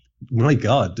 My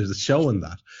God, there's a show on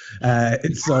that.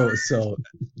 It's so.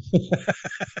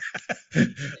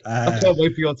 I can't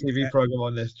wait for your TV program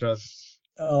on this, Trev.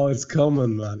 Oh, it's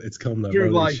coming, man. It's coming. True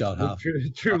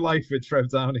Life with Trev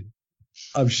Downey.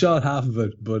 I've shot half of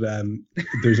it, but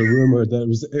there's a rumor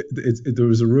that there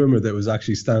was a rumor that it was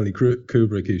actually Stanley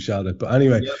Kubrick who shot it. But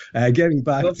anyway, getting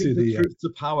back to the Truth to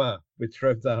Power with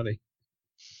Trev Downey.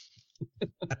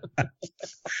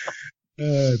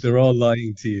 They're all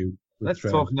lying to you. Let's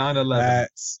talk 9/11.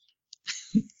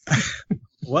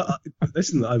 Well,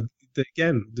 listen,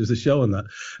 again, there's a show on that.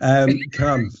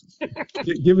 Cam,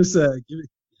 give us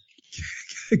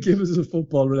a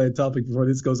football-related topic before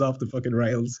this goes off the fucking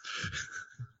rails.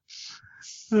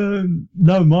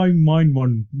 No, mine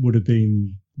one would have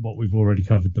been what we've already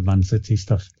covered, the Man City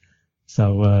stuff.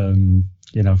 So,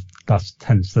 you know, that's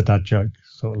hence the dad joke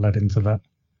sort of led into that.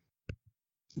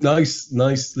 Nice.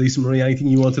 Lisa Marie, anything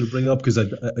you wanted to bring up? Because I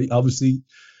obviously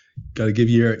got to give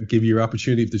you your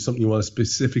opportunity if there's something you want to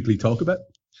specifically talk about.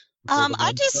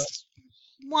 I just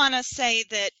want to say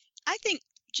that I think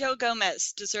Joe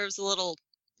Gomez deserves a little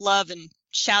love and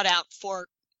shout out for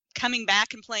coming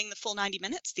back and playing the full 90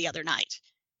 minutes the other night.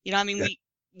 You know, I mean,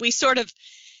 we sort of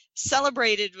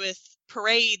celebrated with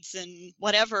parades and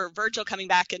whatever, Virgil coming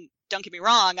back, and don't get me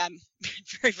wrong, I'm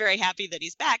very, very happy that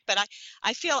he's back. But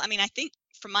I think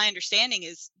from my understanding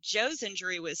is Joe's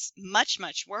injury was much,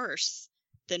 much worse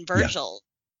than Virgil.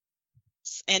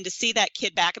 Yeah. And to see that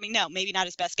kid back, I mean, no, maybe not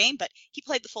his best game, but he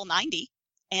played the full 90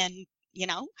 and, you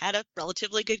know, had a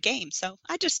relatively good game. So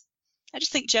I just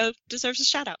think Joe deserves a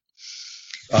shout out.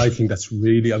 I think that's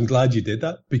I'm glad you did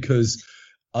that, because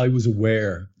I was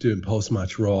aware doing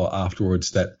post-match Raw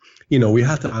afterwards that, you know, we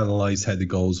had to analyse how the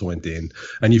goals went in,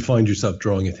 and you find yourself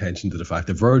drawing attention to the fact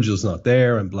that Virgil's not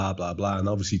there and blah, blah, blah. And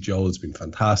obviously Joe has been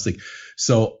fantastic.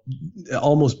 So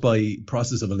almost by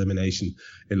process of elimination,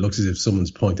 it looks as if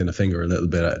someone's pointing a finger a little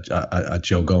bit at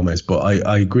Joe Gomez. But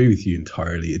I agree with you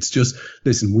entirely. It's just,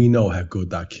 listen, we know how good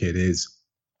that kid is.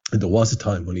 And there was a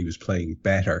time when he was playing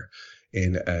better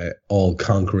in an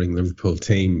all-conquering Liverpool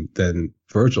team than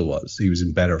Virgil was. He was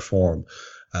in better form,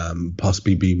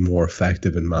 possibly being more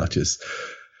effective in matches.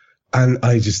 And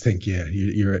I just think,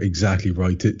 you're exactly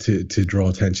right to draw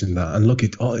attention to that. And look,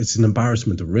 it's an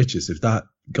embarrassment of riches if that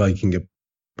guy can get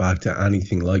back to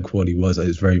anything like what he was at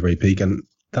his very, very peak. And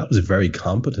that was a very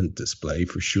competent display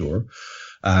for sure.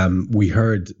 We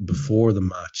heard before the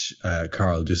match,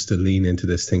 Carl, just to lean into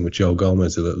this thing with Joe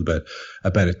Gomez a little bit,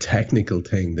 about a technical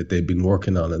thing that they've been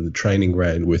working on in the training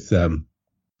ground with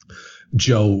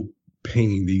Joe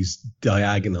pinging these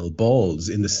diagonal balls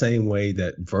in the same way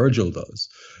that Virgil does.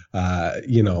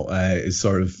 Is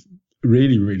sort of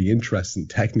really, really interesting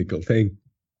technical thing.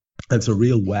 It's a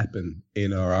real weapon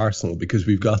in our arsenal because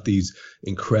we've got these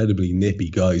incredibly nippy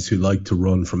guys who like to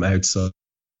run from outside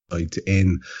to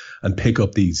in and pick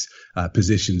up these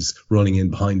positions running in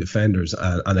behind defenders,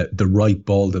 and the right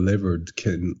ball delivered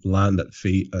can land at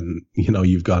feet, and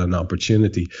you've got an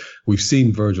opportunity. We've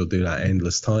seen Virgil do that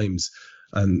endless times,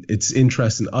 and it's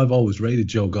interesting. I've always rated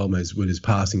Joe Gomez with his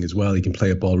passing as well. He can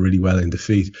play a ball really well into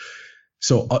feet.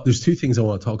 So there's two things I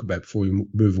want to talk about before we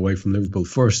move away from Liverpool.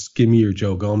 First, give me your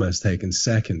Joe Gomez take, and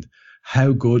second,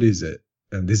 how good is it,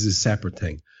 and this is a separate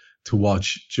thing, to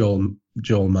watch Joel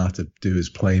Matip do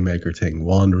his playmaker thing,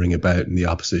 wandering about in the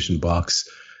opposition box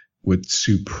with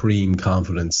supreme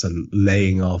confidence and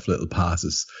laying off little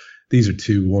passes. These are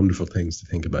two wonderful things to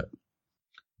think about.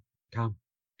 Cam,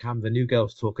 the new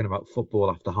girl's talking about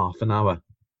football after half an hour.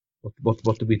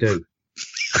 What do we do?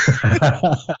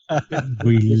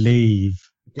 We leave.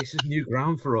 This is new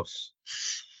ground for us.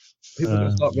 People are going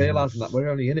to start realising that we're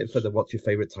only in it for the what's your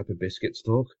favourite type of biscuits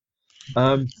talk.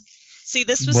 See,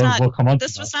 this was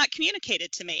not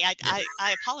communicated to me.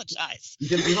 I apologize.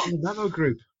 You're not in the memo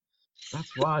group.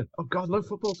 That's why. Oh God, no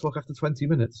football talk after 20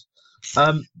 minutes.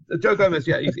 Joe Gomez,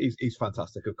 yeah, he's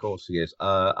fantastic. Of course he is.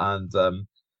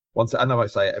 Once I know I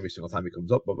say it every single time he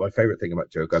comes up, but my favourite thing about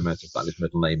Joe Gomez is that his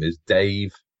middle name is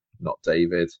Dave, not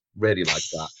David. Really like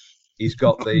that. He's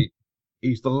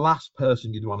the last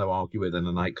person you'd want to argue with in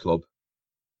a nightclub.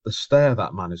 The stare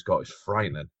that man has got is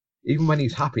frightening. Even when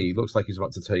he's happy, he looks like he's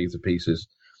about to tear you to pieces.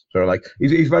 So like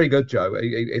he's very good, Joe.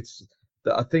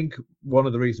 I think one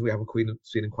of the reasons we haven't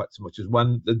seen him quite so much is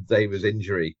when the day of his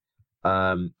injury.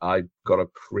 I got a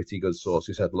pretty good source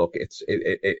who said, "Look,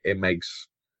 it makes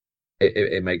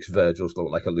Virgil's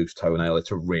look like a loose toenail.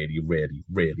 It's a really, really,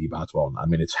 really bad one. I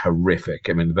mean, it's horrific.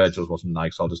 I mean, Virgil's wasn't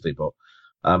nice, obviously, but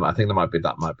I think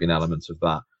that might be an element of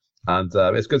that. And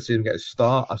it's good to see him get a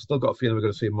start. I still got a feeling we're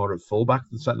going to see him more at fullback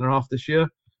than centre half this year,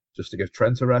 just to give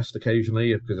Trent a rest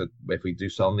occasionally. Because if we do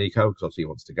sell Nico, because obviously he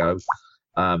wants to go,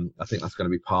 I think that's going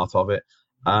to be part of it.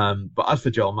 But as for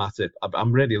Joel Matip,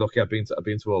 I'm really lucky. I've been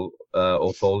to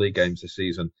all 4 league games this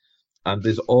season, and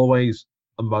there's always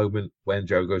a moment when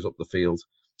Joe goes up the field.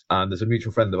 And there's a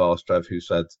mutual friend of ours, Trev, who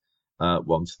said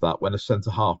once that when a centre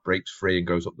half breaks free and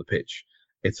goes up the pitch,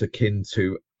 it's akin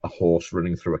to a horse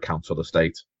running through a council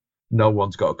estate. No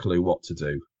one's got a clue what to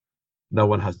do. No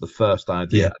one has the first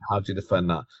idea. Yeah. How do you defend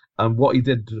that? And what he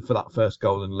did for that first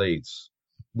goal in Leeds,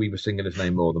 we were singing his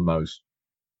name more than most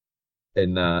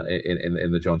in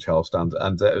the John Charles stand,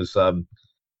 and it was.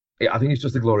 I think it's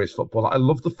just a glorious football. I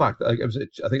love the fact that I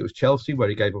think it was Chelsea where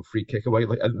he gave a free kick away,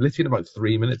 like literally about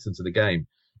 3 minutes into the game,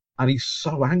 and he's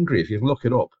so angry. If you look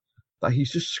it up, that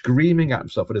he's just screaming at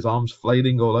himself and his arms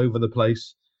flailing all over the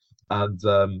place. And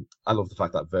I love the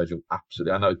fact that Virgil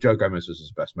absolutely. I know Joe Gomez is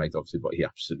his best mate, obviously, but he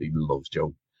absolutely loves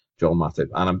Joel Matip,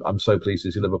 and I'm so pleased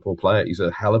he's a Liverpool player. He's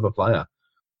a hell of a player.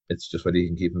 It's just whether he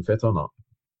can keep him fit or not.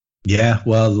 Yeah,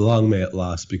 well, long may it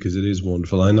last, because it is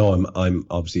wonderful. I know I'm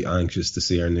obviously anxious to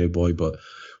see our new boy, but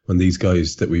when these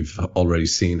guys that we've already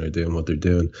seen are doing what they're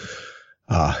doing,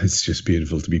 it's just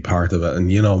beautiful to be part of it.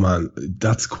 And you know, man,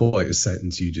 that's quite a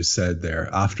sentence you just said there.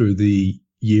 After the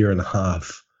year and a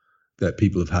half that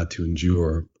people have had to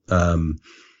endure,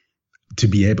 to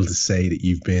be able to say that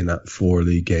you've been at 4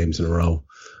 league games in a row.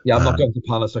 Yeah, I'm not going to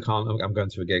Palace. I can't. I'm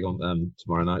going to a gig on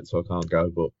tomorrow night, so I can't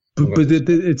go. But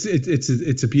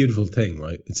it's a beautiful thing,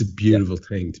 right? It's a beautiful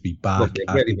thing to be back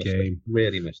at the game.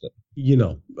 Really missed it. You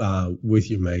know,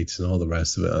 with your mates and all the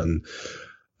rest of it. And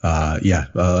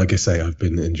like I say, I've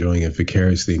been enjoying it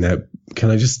vicariously. Now,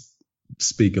 can I just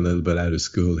speak a little bit out of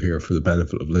school here for the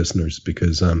benefit of listeners?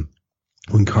 Because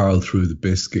when Carl threw the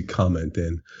biscuit comment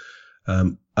in,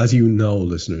 as you know,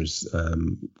 listeners,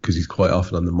 because he's quite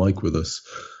often on the mic with us,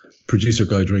 producer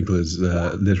Guy Drinkle is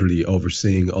literally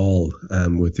overseeing all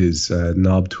with his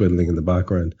knob twiddling in the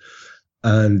background.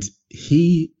 And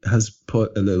he has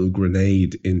put a little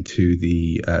grenade into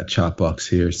the chat box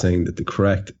here saying that the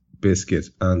correct biscuit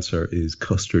answer is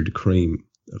custard cream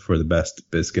for the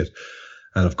best biscuit.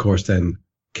 And of course, then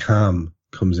Cam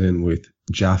comes in with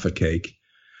Jaffa cake.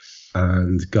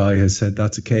 And Guy has said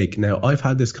that's a cake. Now, I've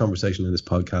had this conversation in this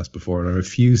podcast before, and I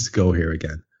refuse to go here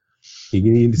again. You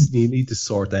need to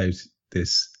sort out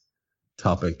this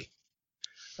topic,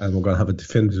 and we're going to have a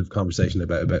definitive conversation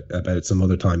about it some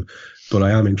other time. But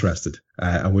I am interested,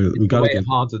 and we got to. It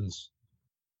hardens.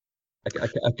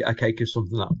 A cake is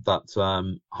something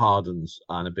that hardens,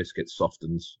 and a biscuit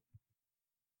softens.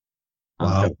 And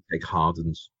wow. A cake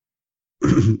hardens.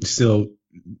 So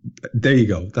there you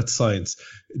go. That's science.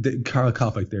 Carl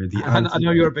Kopic there. I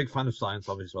know you're a big fan of science,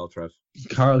 obviously, as well, Trev.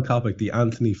 Carl Kopic, the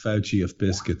Anthony Fauci of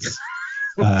biscuits,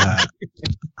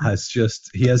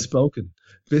 has spoken.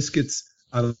 Biscuits,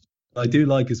 and I do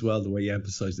like as well the way you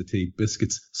emphasize the T.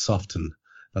 Biscuits soften.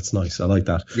 That's nice. I like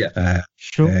that. Yeah.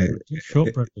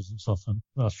 Shortbread doesn't soften.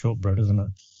 That's shortbread, isn't it?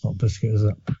 It's not biscuit, is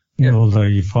it? Yeah. Although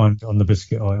you find on the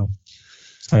biscuit aisle,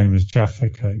 same as Jaffa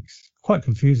cakes. Quite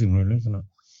confusing, really, isn't it?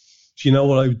 Do you know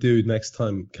what I would do next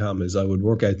time, Cam, is I would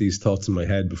work out these thoughts in my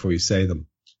head before you say them.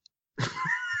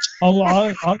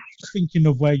 I'm thinking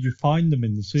of where you find them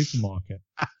in the supermarket.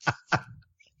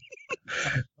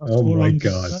 Oh my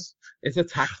God. It's a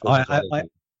tactic.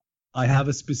 I have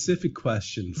a specific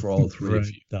question for all three of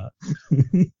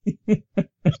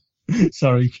you.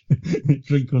 Sorry,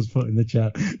 Drinkle's put in the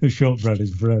chat, the shortbread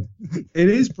is bread. It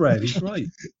is bread, he's right.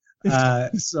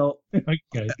 So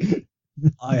okay.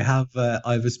 I have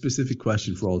a specific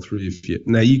question for all three of you.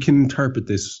 Now you can interpret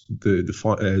this the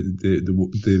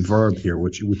verb here,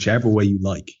 whichever way you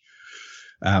like.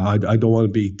 I don't want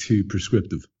to be too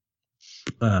prescriptive.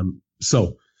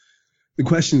 So the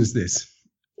question is this: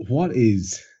 what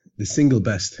is the single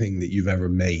best thing that you've ever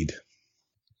made?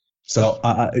 So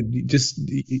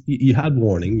you had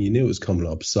warning, you knew it was coming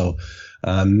up. So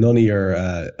none of your,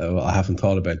 I haven't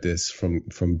thought about this from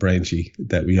Braintree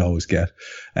that we always get,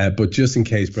 but just in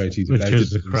case Braintree's about to,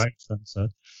 the correct answer.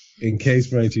 In case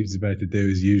Braintree's about to do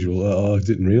his usual, I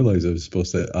didn't realise I was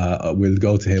supposed to. We'll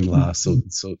go to him last. So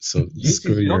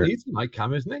screw you. He's on you tonight,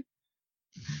 Cam, isn't he?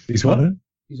 He's what?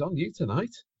 He's on you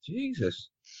tonight. Jesus.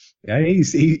 Yeah,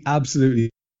 he absolutely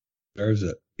deserves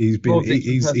it. He's been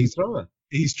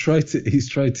He's tried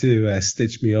to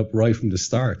stitch me up right from the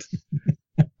start.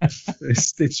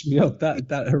 Stitch me up.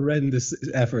 That horrendous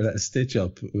effort at a stitch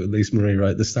up with Lisa Marie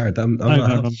right at the start.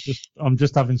 I'm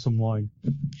just having some wine.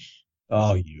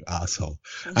 Oh, you asshole.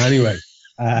 Anyway,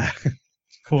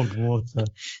 cold water.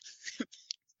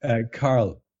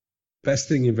 Carl, best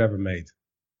thing you've ever made,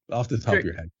 off the top of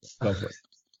your head. Go for it.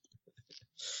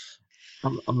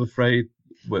 I'm afraid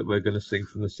we're going to sing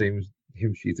from the same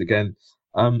hymn sheet again.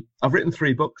 I've written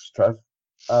 3 books, Trev.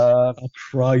 Oh,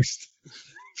 Christ.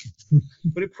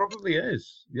 But it probably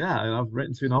is. Yeah, and I've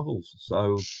written 2 novels,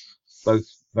 so both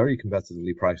very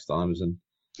competitively priced on Amazon.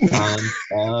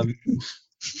 And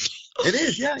it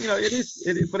is, yeah, it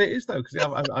is, but it is though, because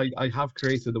I have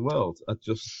created the world at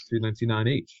just $2.99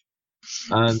 each,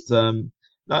 and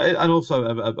and also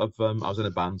I was in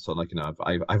a band, so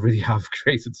I really have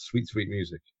created sweet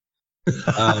music.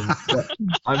 But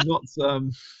I'm not.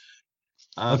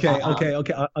 Okay.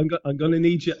 I'm gonna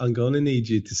need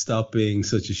you to stop being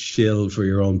such a shill for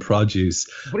your own produce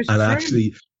and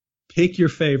actually pick your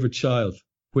favorite child.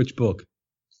 Which book?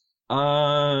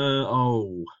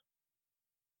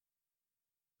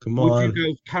 Come on. Would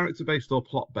you go character-based or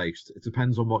plot-based? It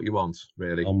depends on what you want,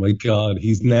 really. Oh my God,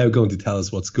 he's now going to tell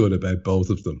us what's good about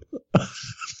both of them.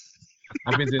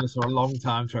 I've been doing this for a long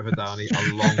time, Trevor Downey,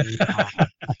 a long time.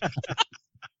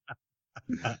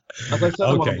 As I said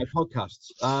on one of my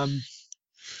podcasts,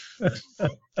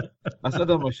 I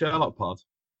said on my Sherlock pod,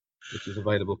 which is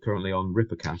available currently on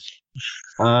Rippercast.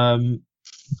 I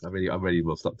really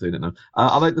will stop doing it now.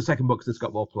 I like the second book because it's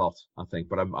got more plot, I think,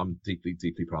 but I'm deeply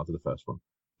proud of the first one.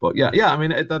 But yeah, I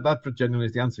mean that genuinely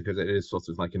is the answer, because it is sort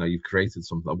of like, you've created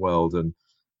a world, and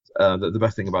the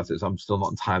best thing about it is I'm still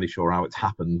not entirely sure how it's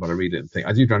happened, but I read it and think,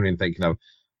 I do generally think,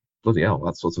 bloody hell,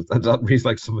 that reads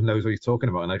like someone knows what he's talking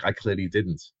about, and I clearly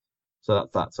didn't. So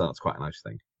that's quite a nice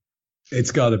thing.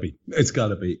 It's got to be.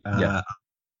 Yeah.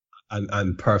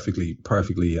 And perfectly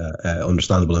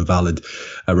understandable and valid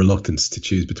reluctance to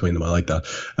choose between them. I like that.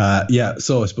 Yeah.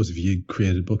 So I suppose if you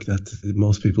created a book, that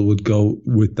most people would go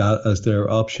with that as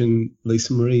their option.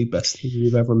 Lisa Marie, best thing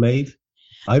you've ever made.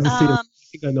 I have a feeling. I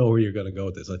think I know where you're going to go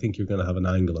with this. I think you're going to have an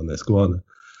angle on this. Go on.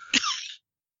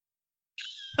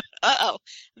 I'm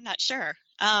not sure.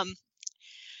 I'm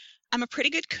a pretty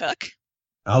good cook.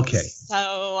 Okay.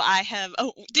 So I have.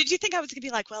 Oh, did you think I was going to be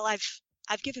like, well,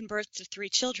 I've given birth to 3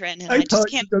 children, and I just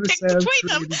can't pick between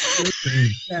them.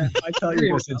 Yeah, I thought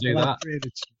you were going to do that.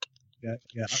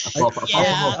 Yeah.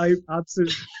 I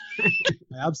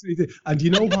absolutely did. And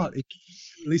you know what,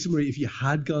 Lisa Marie, if you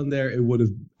had gone there, it would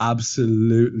have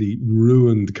absolutely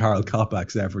ruined Carl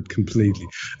Kopach's effort completely.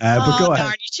 But go ahead.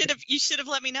 Darn, you should have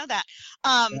let me know that.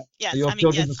 Yes,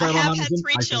 yes, I have had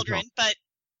 3 children, but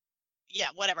yeah,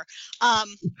 whatever.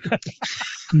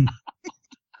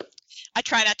 I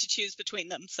try not to choose between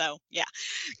them, so yeah,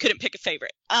 couldn't pick a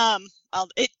favorite.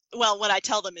 What I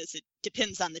tell them is it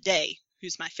depends on the day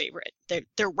who's my favorite.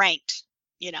 They're ranked,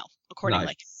 accordingly.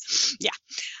 Nice. Yeah,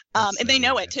 and they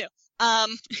know it too.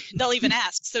 They'll even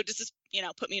ask, so does this,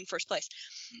 put me in first place?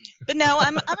 But no,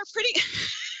 I'm a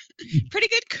pretty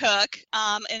good cook,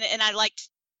 and I like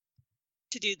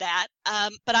to do that.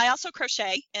 But I also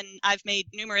crochet, and I've made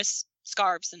numerous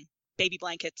scarves and baby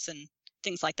blankets and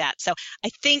things like that. So I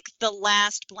think the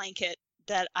last blanket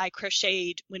that I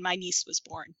crocheted when my niece was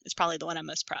born is probably the one I'm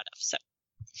most proud of. So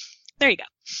there you go.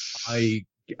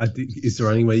 Is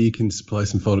there any way you can supply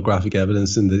some photographic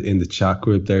evidence in the chat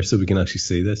group there so we can actually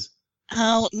see this?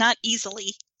 Oh, not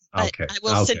easily. But okay. I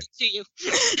will send it to you.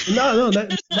 No.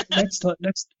 Next time.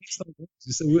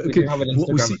 We can have an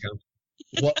Instagram account.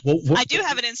 What? I do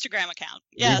have an Instagram account.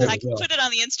 Yes, I can put it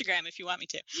on the Instagram if you want me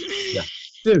to.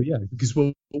 Yeah, because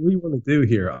what we want to do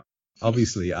here,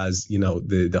 obviously, as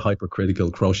the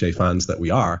hypercritical crochet fans that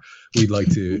we are, we'd like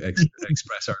to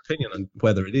express our opinion on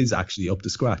whether it is actually up to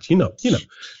scratch.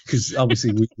 Because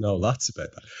obviously we know lots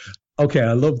about that. Okay,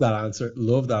 I love that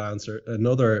answer.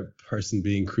 Another person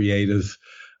being creative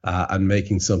and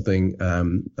making something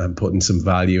and putting some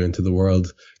value into the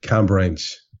world. Cam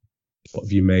Branch, what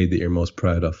have you made that you're most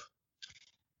proud of?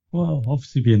 Well,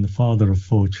 obviously being the father of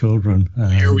 4 children.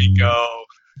 Here we go.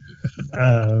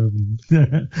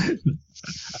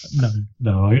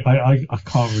 No, I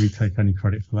can't really take any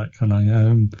credit for that, can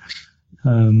I?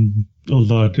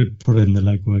 Although I did put in the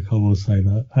legwork, I will say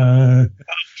that.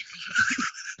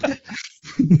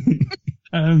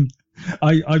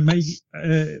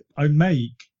 I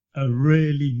make a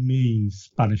really mean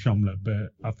Spanish omelette,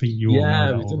 but I think you all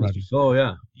know that already.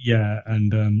 Yeah,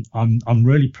 and I'm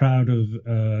really proud of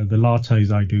the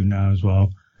lattes I do now as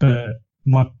well. But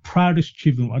my proudest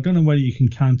achievement, I don't know whether you can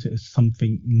count it as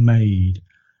something made.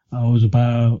 I was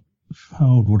about, how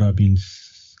old would I have been?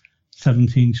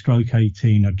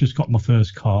 17/18. I just got my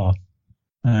first car,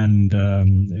 and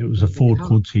it was a Ford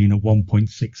Cortina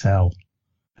 1.6L,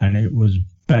 and it was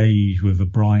beige with a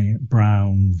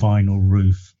brown vinyl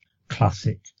roof,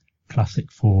 classic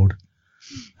Ford,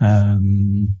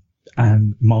 and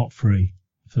Mark III,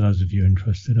 for those of you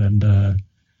interested. And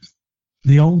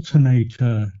the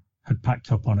alternator had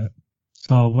packed up on it,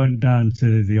 so I went down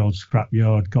to the old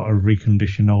scrapyard, got a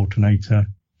reconditioned alternator,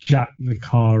 jacked the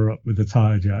car up with the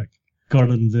tire jack, got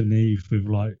underneath with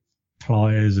like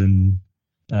pliers and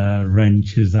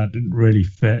wrenches that didn't really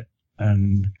fit,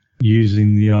 and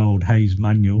using the old Hayes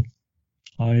manual,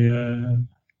 I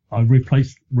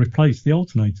replaced the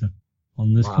alternator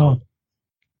on this car.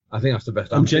 I think that's the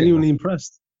best. I'm genuinely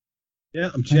impressed.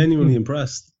 Yeah, I'm genuinely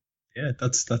impressed. Yeah,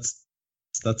 that's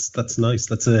nice.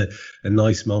 That's a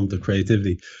nice moment of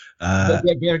creativity.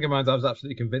 Bearing in mind, I was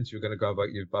absolutely convinced you were going to go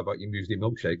about your muesli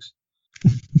milkshakes.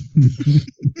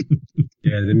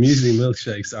 Yeah, the muesli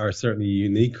milkshakes are certainly a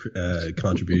unique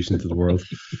contribution to the world.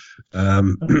 I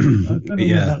don't know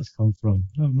where that's come from.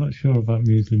 I'm not sure about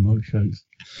muesli milkshakes.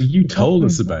 You told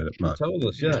us about it, man. You told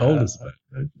us, yeah. You told us about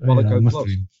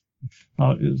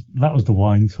it. That was the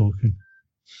wine talking.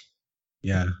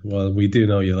 Yeah, well, we do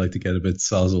know you like to get a bit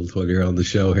sozzled while you're on the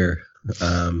show here.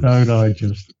 No, I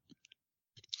just...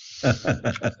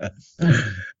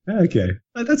 Okay,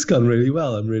 that's gone really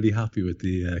well. I'm really happy with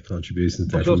the contributions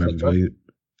there from everybody.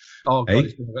 Oh, God,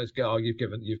 let's go. You've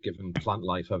given plant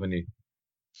life, haven't you?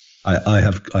 I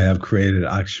have created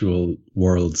actual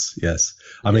worlds. Yes,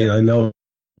 I mean I know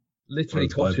literally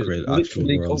I've created actual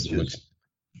worlds.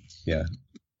 Yeah,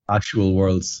 actual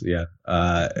worlds. Yeah,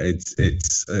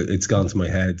 it's gone to my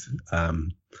head.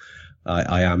 I'm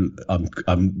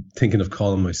thinking of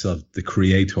calling myself the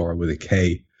creator with a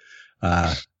K.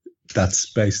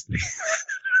 That's basically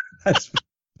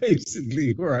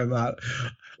where I'm at.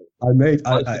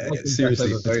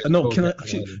 Seriously. No, can I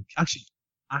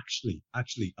actually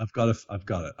I've got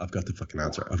the fucking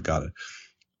answer. I've got it.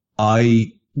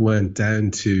 I went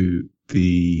down to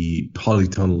the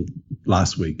polytunnel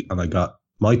last week and I got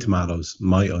my tomatoes,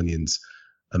 my onions,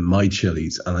 and my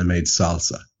chilies, and I made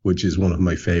salsa, which is one of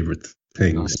my favorite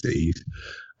things to eat.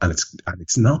 And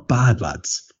it's not bad,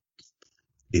 lads.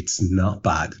 It's not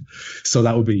bad. So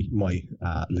that would be my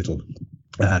little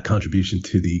contribution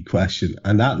to the question.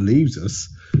 And that leaves us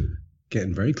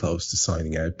getting very close to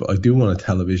signing out. But I do want a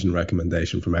television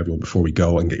recommendation from everyone before we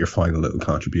go and get your final little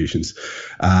contributions.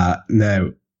 Now,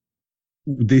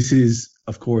 this is,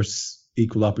 of course,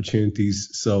 equal opportunities.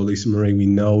 So, Lisa Marie, we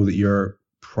know that you're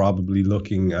probably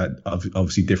looking at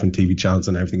obviously different TV channels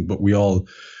and everything, but we all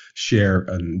share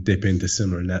and dip into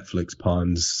similar Netflix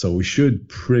ponds, so we should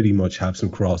pretty much have some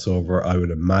crossover, I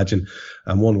would imagine,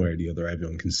 and one way or the other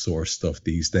everyone can source stuff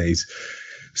these days.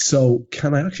 So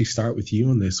can I actually start with you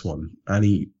on this one?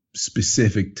 Any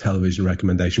specific television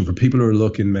recommendation for people who are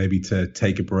looking maybe to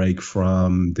take a break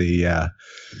from the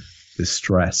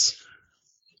stress?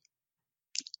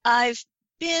 I've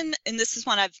been, and this is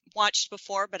one I've watched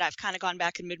before, but I've kind of gone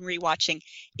back and been rewatching.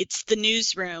 It's The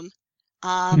Newsroom.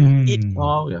 And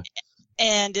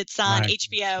it's on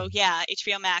HBO. Yeah,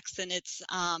 HBO Max, and it's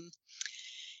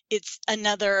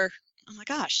another. Oh my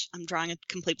gosh, I'm drawing a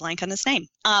complete blank on his name.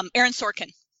 Aaron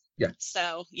Sorkin. Yeah.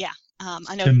 So yeah,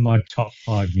 I know. It's in my top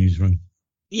 5 newsroom.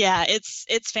 Yeah,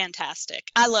 it's fantastic.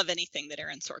 I love anything that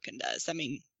Aaron Sorkin does. I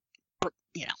mean,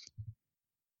 you know,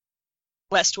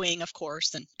 West Wing, of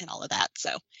course, and all of that.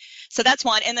 So that's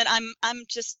one. And then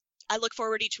I look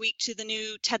forward each week to the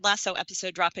new Ted Lasso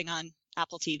episode dropping on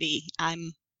Apple TV.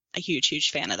 I'm a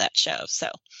huge fan of that show.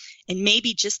 So, and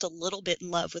maybe just a little bit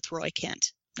in love with Roy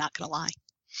Kent. Not gonna lie.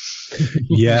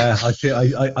 Yeah,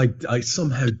 I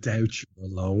somehow doubt you're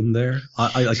alone there.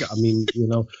 I mean, you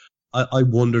know, I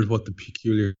wondered what the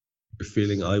peculiar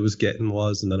feeling I was getting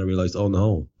was, and then I realized, oh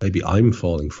no, maybe I'm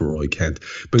falling for Roy Kent.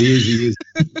 But he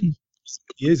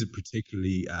is a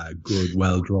particularly good,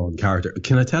 well drawn character.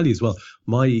 Can I tell you as well?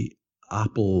 My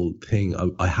Apple thing,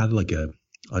 I had like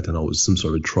I don't know, it was some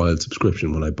sort of trial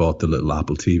subscription when I bought the little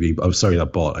Apple TV. I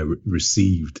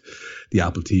received the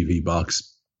Apple TV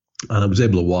box. And I was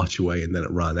able to watch away, and then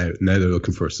it ran out. Now they're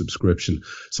looking for a subscription.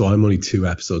 So I'm only 2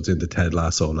 episodes into Ted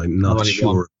Lasso, and I'm not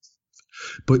sure.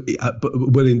 But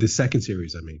well, in the second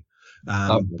series, I mean.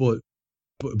 But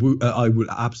I would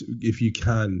absolutely, if you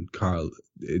can, Carl,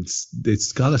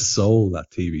 it's got a soul, that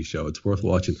TV show. It's worth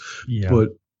watching. Yeah. But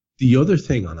the other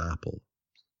thing on Apple,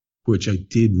 which I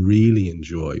did really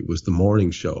enjoy, was the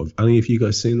morning show. Have any of you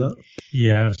guys seen that?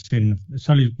 Yeah, I've seen. It's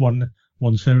only one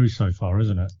series so far,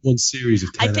 isn't it? One series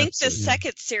of 10 I think episodes. the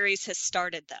second series has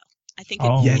started, though. I think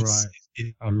yes,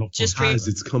 right.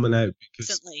 It's coming out because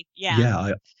recently.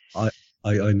 Yeah.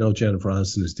 I know Jennifer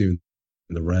Aniston is doing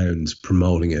the rounds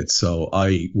promoting it, so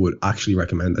I would actually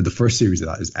recommend. The first series of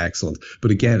that is excellent,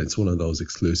 but again, it's one of those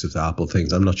exclusive to Apple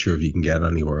things. I'm not sure if you can get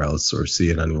anywhere else or see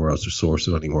it anywhere else or source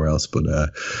it anywhere else. But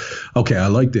okay, I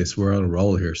like this. We're on a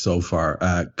roll here so far.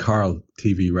 Carl,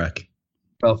 TV rec.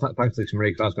 Well, thanks to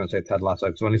Marie, because I was going to say Ted Lasso,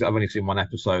 because I've only seen one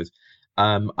episode.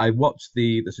 I watched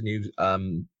there's a new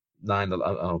 9/11.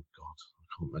 Oh God, I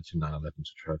can't mention 9/11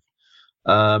 to Trev.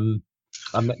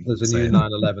 There's a new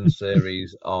 9/11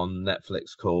 series on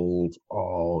Netflix called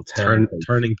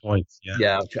Turning Point.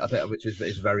 Yeah, which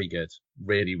is very good,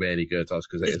 really, really good. That's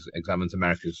because it examines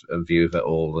America's view of it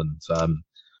all,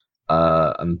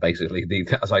 and basically,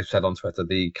 as I said on Twitter,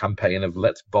 the campaign of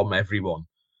let's bomb everyone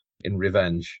in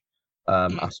revenge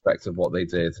aspect of what they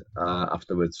did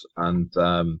afterwards, and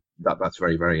that's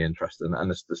very, very interesting. And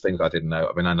there's things I didn't know.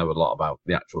 I mean, I know a lot about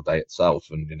the actual day itself,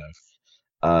 and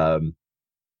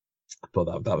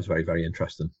but that was very, very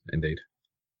interesting indeed.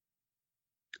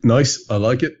 Nice, I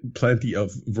like it. Plenty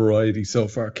of variety so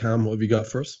far. Cam, what have you got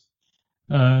for us?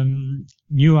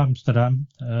 New Amsterdam.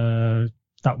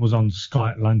 That was on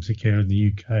Sky Atlantic here in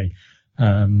the UK.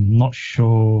 Not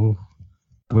sure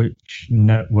which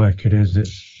network it is.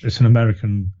 It's an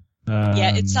American.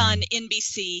 It's on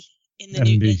NBC in the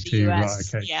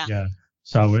US. Right, okay. Yeah.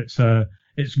 So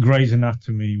it's Grey's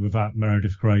Anatomy without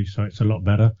Meredith Grey, so it's a lot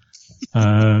better.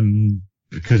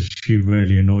 Because she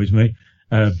really annoys me.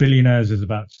 Billionaires is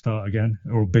about to start again,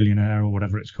 or Billionaire, or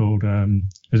whatever it's called.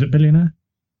 Is it Billionaire?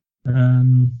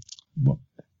 What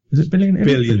is it? Billionaire?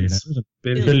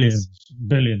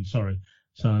 Billions. Sorry.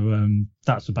 So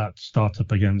that's about to start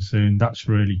up again soon. That's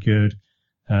really good.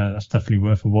 That's definitely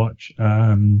worth a watch.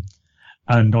 And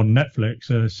on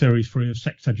Netflix, series 3 of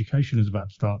Sex Education is about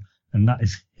to start, and that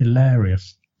is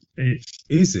hilarious.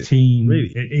 Is it?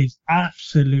 Really? It is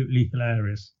absolutely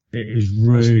hilarious. It is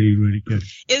really, really good.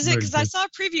 Is it? Because I saw a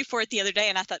preview for it the other day,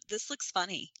 and I thought this looks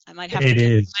funny. I might have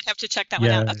to check that one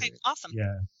out. Okay, awesome.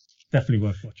 Yeah, definitely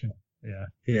worth watching. Yeah.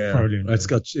 It's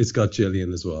got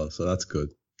Gillian as well, so that's good.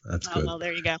 That's good. Well,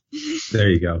 there you go. There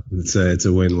you go. It's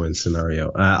a win-win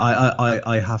scenario.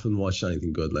 I haven't watched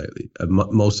anything good lately.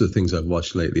 Most of the things I've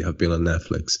watched lately have been on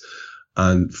Netflix.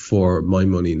 And for my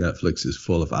money, Netflix is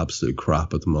full of absolute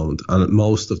crap at the moment. And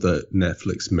most of the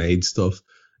Netflix made stuff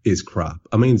is crap.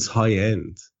 I mean, it's high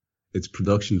end. Its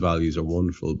production values are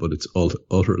wonderful, but it's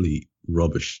utterly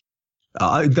rubbish.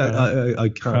 I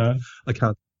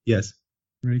can't. Yes.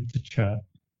 Read the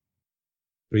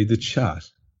chat.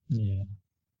 Yeah.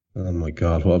 Oh my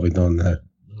God, what have we done now?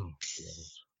 Oh,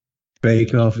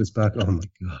 Bake Off is back. Oh my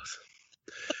God.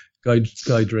 Guy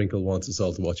Drinkle wants us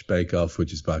all to watch Bake Off,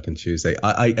 which is back on Tuesday.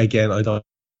 I don't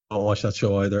watch that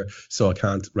show either, so I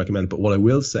can't recommend it. But what I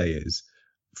will say is,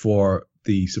 for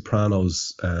the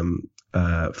Sopranos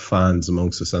fans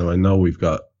amongst us, and I know we've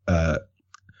got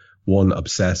one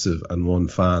obsessive and one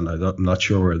fan. I'm not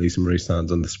sure where Lisa Marie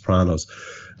stands on the Sopranos,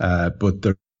 but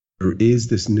there is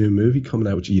this new movie coming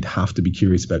out which you'd have to be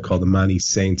curious about, called The Many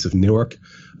Saints of Newark.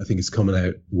 I think it's coming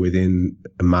out within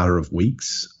a matter of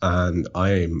weeks, and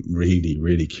I am really,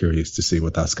 really curious to see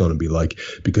what that's going to be like,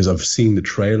 because I've seen the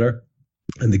trailer,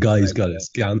 and the guy's got his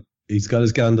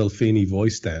Gandolfini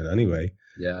voice down anyway.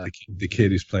 Yeah, the kid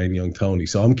who's playing young Tony.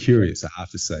 So I'm curious, I have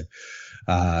to say.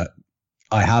 I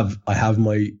have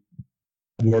my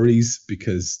worries,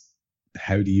 because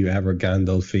how do you ever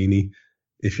Gandolfini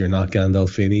if you're not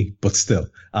Gandolfini? But still,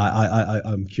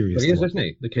 I'm curious. But he is, isn't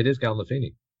he? The kid is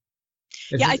Gandolfini.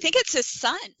 I think it's his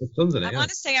son. His son's in it, I want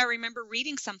to say I remember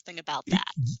reading something about that.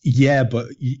 Yeah, but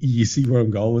you see where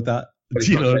I'm going with that. Do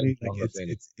you know what I mean? Like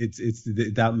it's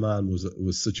that man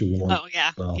was such a wonderful. Oh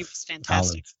yeah, he was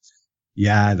fantastic. Talent.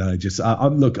 Yeah, and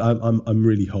I'm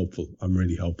really hopeful. I'm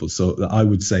really hopeful. So I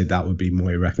would say that would be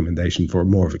my recommendation, for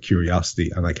more of a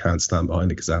curiosity, and I can't stand behind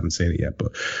it because I haven't seen it yet,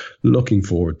 but looking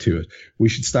forward to it. We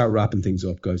should start wrapping things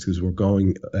up, guys, because we're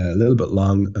going a little bit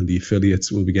long, and the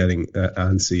affiliates will be getting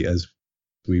antsy as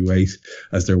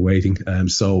they're waiting.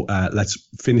 So let's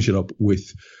finish it up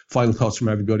with final thoughts from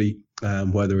everybody.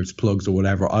 whether it's plugs or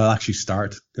whatever. I'll actually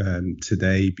start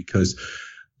today because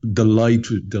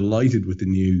delighted with the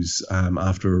news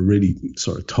after a really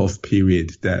sort of tough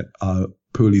period that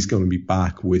Pooley's going to be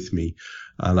back with me.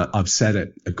 And I've said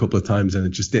it a couple of times and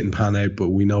it just didn't pan out, but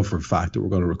we know for a fact that we're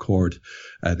going to record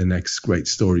the next great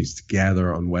stories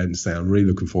together on Wednesday. I'm really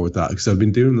looking forward to that because I've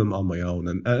been doing them on my own,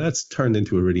 and that's turned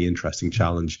into a really interesting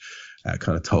challenge,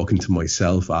 kind of talking to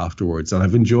myself afterwards. And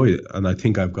I've enjoyed it, and I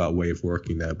think I've got a way of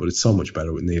working now, but it's so much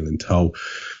better with Neil in tow.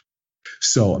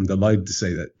 So I'm delighted to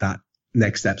say that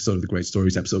next episode of The Great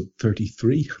Stories, episode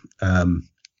 33,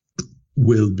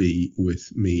 will be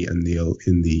with me and Neil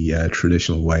in the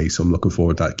traditional way. So I'm looking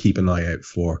forward to that. Keep an eye out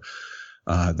for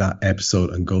that episode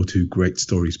and go to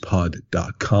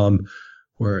greatstoriespod.com,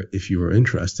 where if you are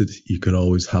interested, you can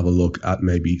always have a look at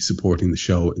maybe supporting the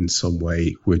show in some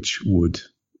way, which would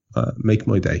make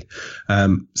my day.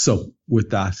 So with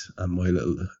that and my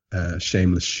little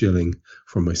shameless shilling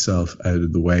for myself out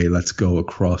of the way, let's go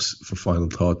across for final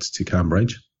thoughts to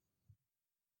Cambridge.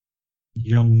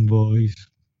 Young boys.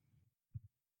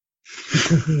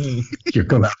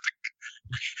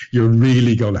 You're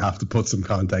really going to have to put some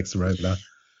context around that.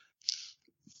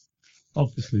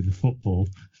 Obviously, the football.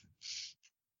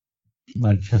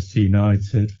 Manchester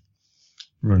United,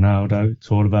 Ronaldo. It's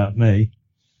all about me.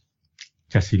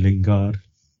 Jesse Lingard,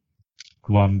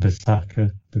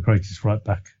 Wan-Bissaka, the greatest right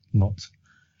back. Not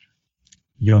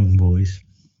young boys.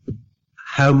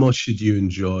 How much did you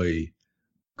enjoy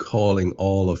calling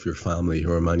all of your family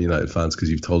who are Man United fans,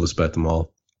 because you've told us about them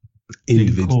all?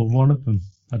 Didn't call one of them.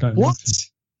 I don't know. What?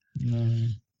 No.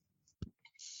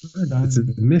 It's a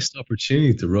missed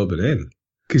opportunity to rub it in.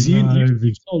 Because you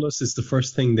told us it's the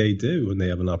first thing they do when they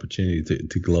have an opportunity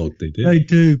to gloat. They do. They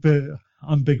do, but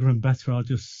I'm bigger and better. I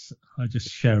just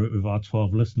share it with our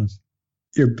 12 listeners.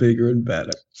 You're bigger and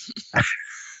better.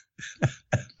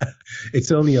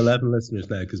 It's only 11 listeners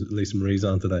now because Lisa Marie's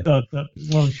on today.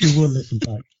 Well, she will listen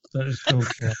back. That is still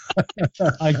fair.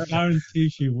 I guarantee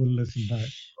she will listen back.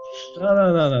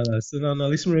 No. So, no.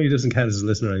 Lisa Marie doesn't count as a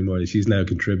listener anymore. She's now a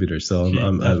contributor. So we're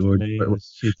down to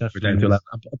 11.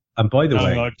 And by the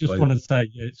way, I just want to say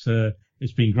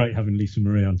it's been great having Lisa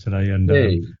Marie on today, and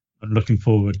I'm looking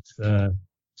forward to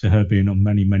her being on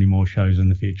many, many more shows in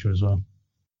the future as well.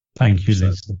 Thank you,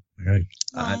 Lisa. Thank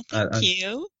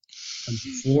you. And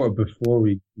before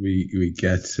we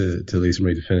get to Lisa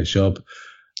Marie to finish up,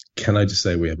 can I just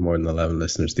say we have more than 11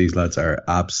 listeners. These lads are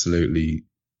absolutely,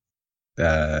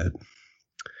 I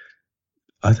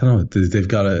don't know, they've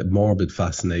got a morbid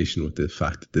fascination with the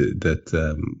fact that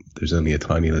there's only a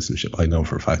tiny listenership. I know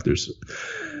for a fact there's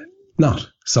not.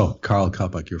 So, Carl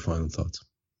Kopak, your final thoughts.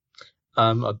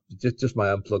 Just my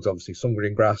own plugs, obviously. Sun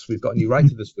Green Grass. We've got a new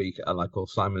writer this week, and I call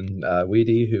Simon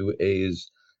Weedy, who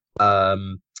is a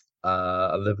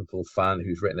Liverpool fan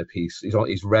who's written a piece.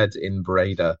 He's read in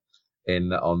Breda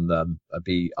on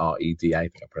BREDA, I think I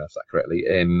pronounced that correctly,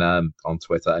 on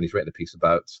Twitter, and he's written a piece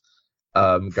about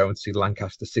going to see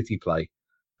Lancaster City play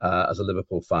as a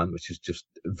Liverpool fan, which is just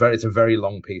it's a very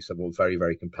long piece, and very,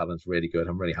 very compelling. It's really good.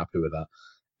 I'm really happy with that.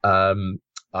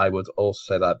 I would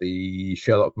also say that the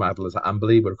Sherlock Madlers at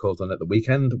Amberley were recorded on at the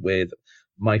weekend with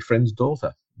my friend's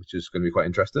daughter, which is going to be quite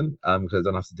interesting because I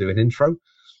don't have to do an intro,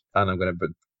 and I'm going to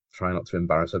try not to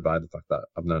embarrass her by the fact that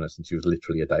I've known her since she was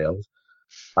literally a day old.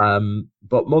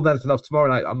 But more than anything else, tomorrow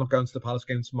night, I'm not going to the Palace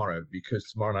game tomorrow because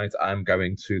tomorrow night I'm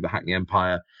going to the Hackney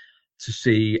Empire to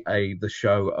see the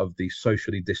show of the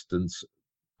socially distanced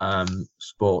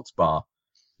sports bar,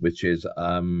 which is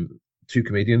two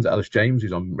comedians, Ellis James,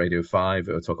 who's on Radio 5,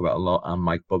 who I talk about a lot, and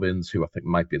Mike Bubbins, who I think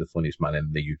might be the funniest man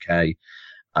in the UK,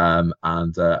 and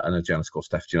a journalist called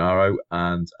Steph Gennaro,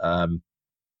 and I'm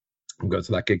going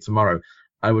to that gig tomorrow.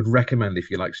 I would recommend,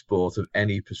 if you like sport of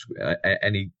any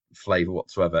flavour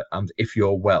whatsoever, and if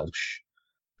you're Welsh,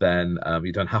 then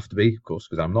you don't have to be, of course,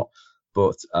 because I'm not,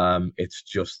 but it's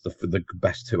just the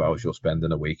best 2 hours you'll spend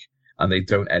in a week. And they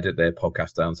don't edit their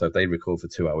podcast down, so if they record for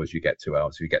 2 hours, you get 2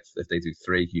 hours. If they do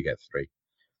 3, you get 3,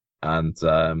 and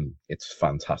it's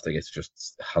fantastic. It's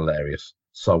just hilarious.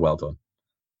 So well done.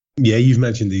 Yeah, you've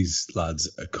mentioned these lads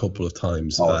a couple of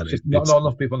times. Not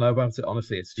enough people know about it.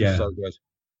 Honestly, it's just so good.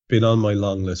 Been on my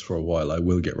long list for a while. I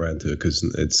will get around to it because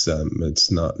it's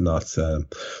not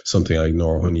something I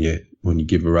ignore when you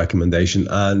give a recommendation.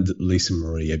 And Lisa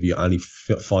Marie, have you any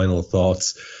final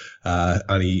thoughts?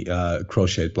 Any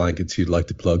crocheted blankets you'd like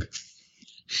to plug?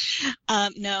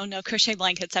 No crochet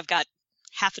blankets. I've got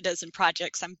half a dozen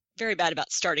projects. I'm very bad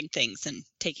about starting things and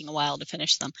taking a while to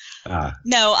finish them.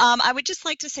 No, I would just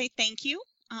like to say thank you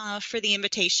for the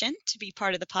invitation to be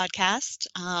part of the podcast.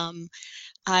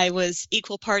 I was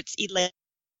equal parts elated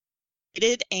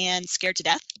and scared to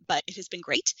death, but it has been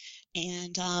great,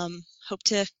 and hope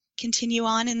to continue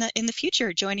on in the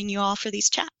future, joining you all for these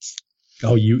chats.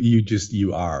 Oh,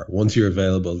 you are. Once you're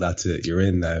available, that's it. You're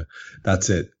in now. That's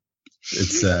it.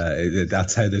 It's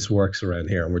that's how this works around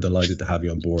here, and we're delighted to have you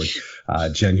on board.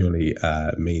 Genuinely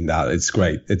mean that. It's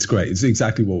great. It's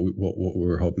exactly what we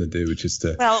were hoping to do, which is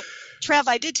to. Well, Trev,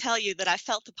 I did tell you that I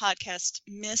felt the podcast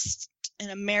missed an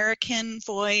American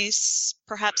voice,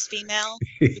 perhaps female,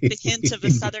 with the hint of a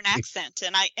Southern accent,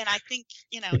 and I think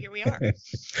here we are.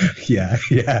 Yeah.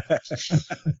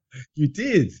 You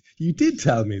did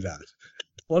tell me that.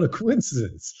 What a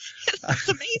coincidence. It's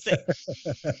amazing.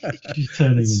 She's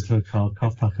turning into a Carl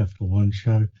Kopak after one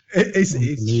show.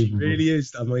 It really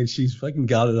is. I mean, she's fucking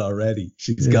got it already.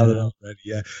 Got it already,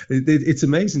 yeah. It's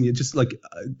amazing. You just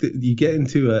you get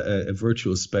into a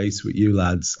virtual space with you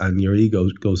lads and your ego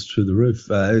goes through the roof.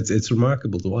 It's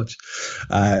remarkable to watch.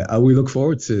 We look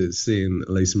forward to seeing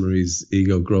Lisa Marie's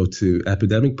ego grow to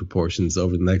epidemic proportions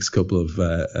over the next couple of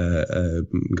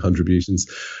contributions.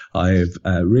 I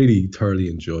have really thoroughly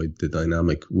enjoyed the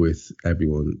dynamic with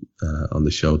everyone on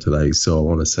the show today. So I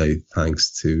want to say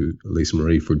thanks to Lisa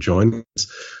Marie for joining us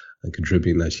and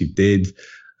contributing as she did.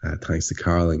 Thanks to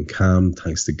Carl and Cam.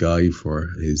 Thanks to Guy for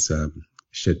his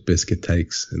shit biscuit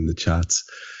takes in the chats.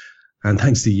 And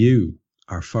thanks to you,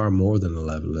 our far more than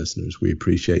 11 listeners. We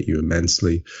appreciate you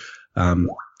immensely.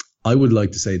 I would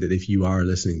like to say that if you are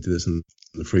listening to this on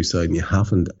the free side and you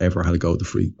haven't ever had a go at the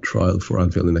free trial for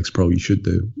Anfield Next Pro, you should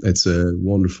do. It's a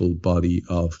wonderful body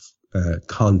of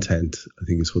content, I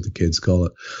think is what the kids call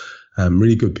it.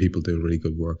 Really good people doing really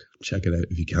good work. Check it out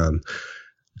if you can.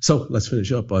 So let's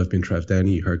finish up. I've been Trev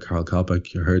Downey. You heard Carl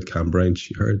Kopak. You heard Cam Branch.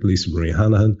 You heard Lisa Marie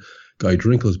Hanahan. Guy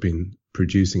Drinkle's been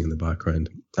producing in the background.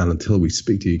 And until we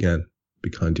speak to you again, be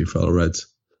kind to your fellow Reds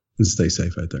and stay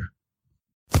safe out there.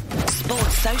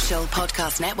 Sports Social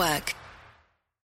Podcast Network.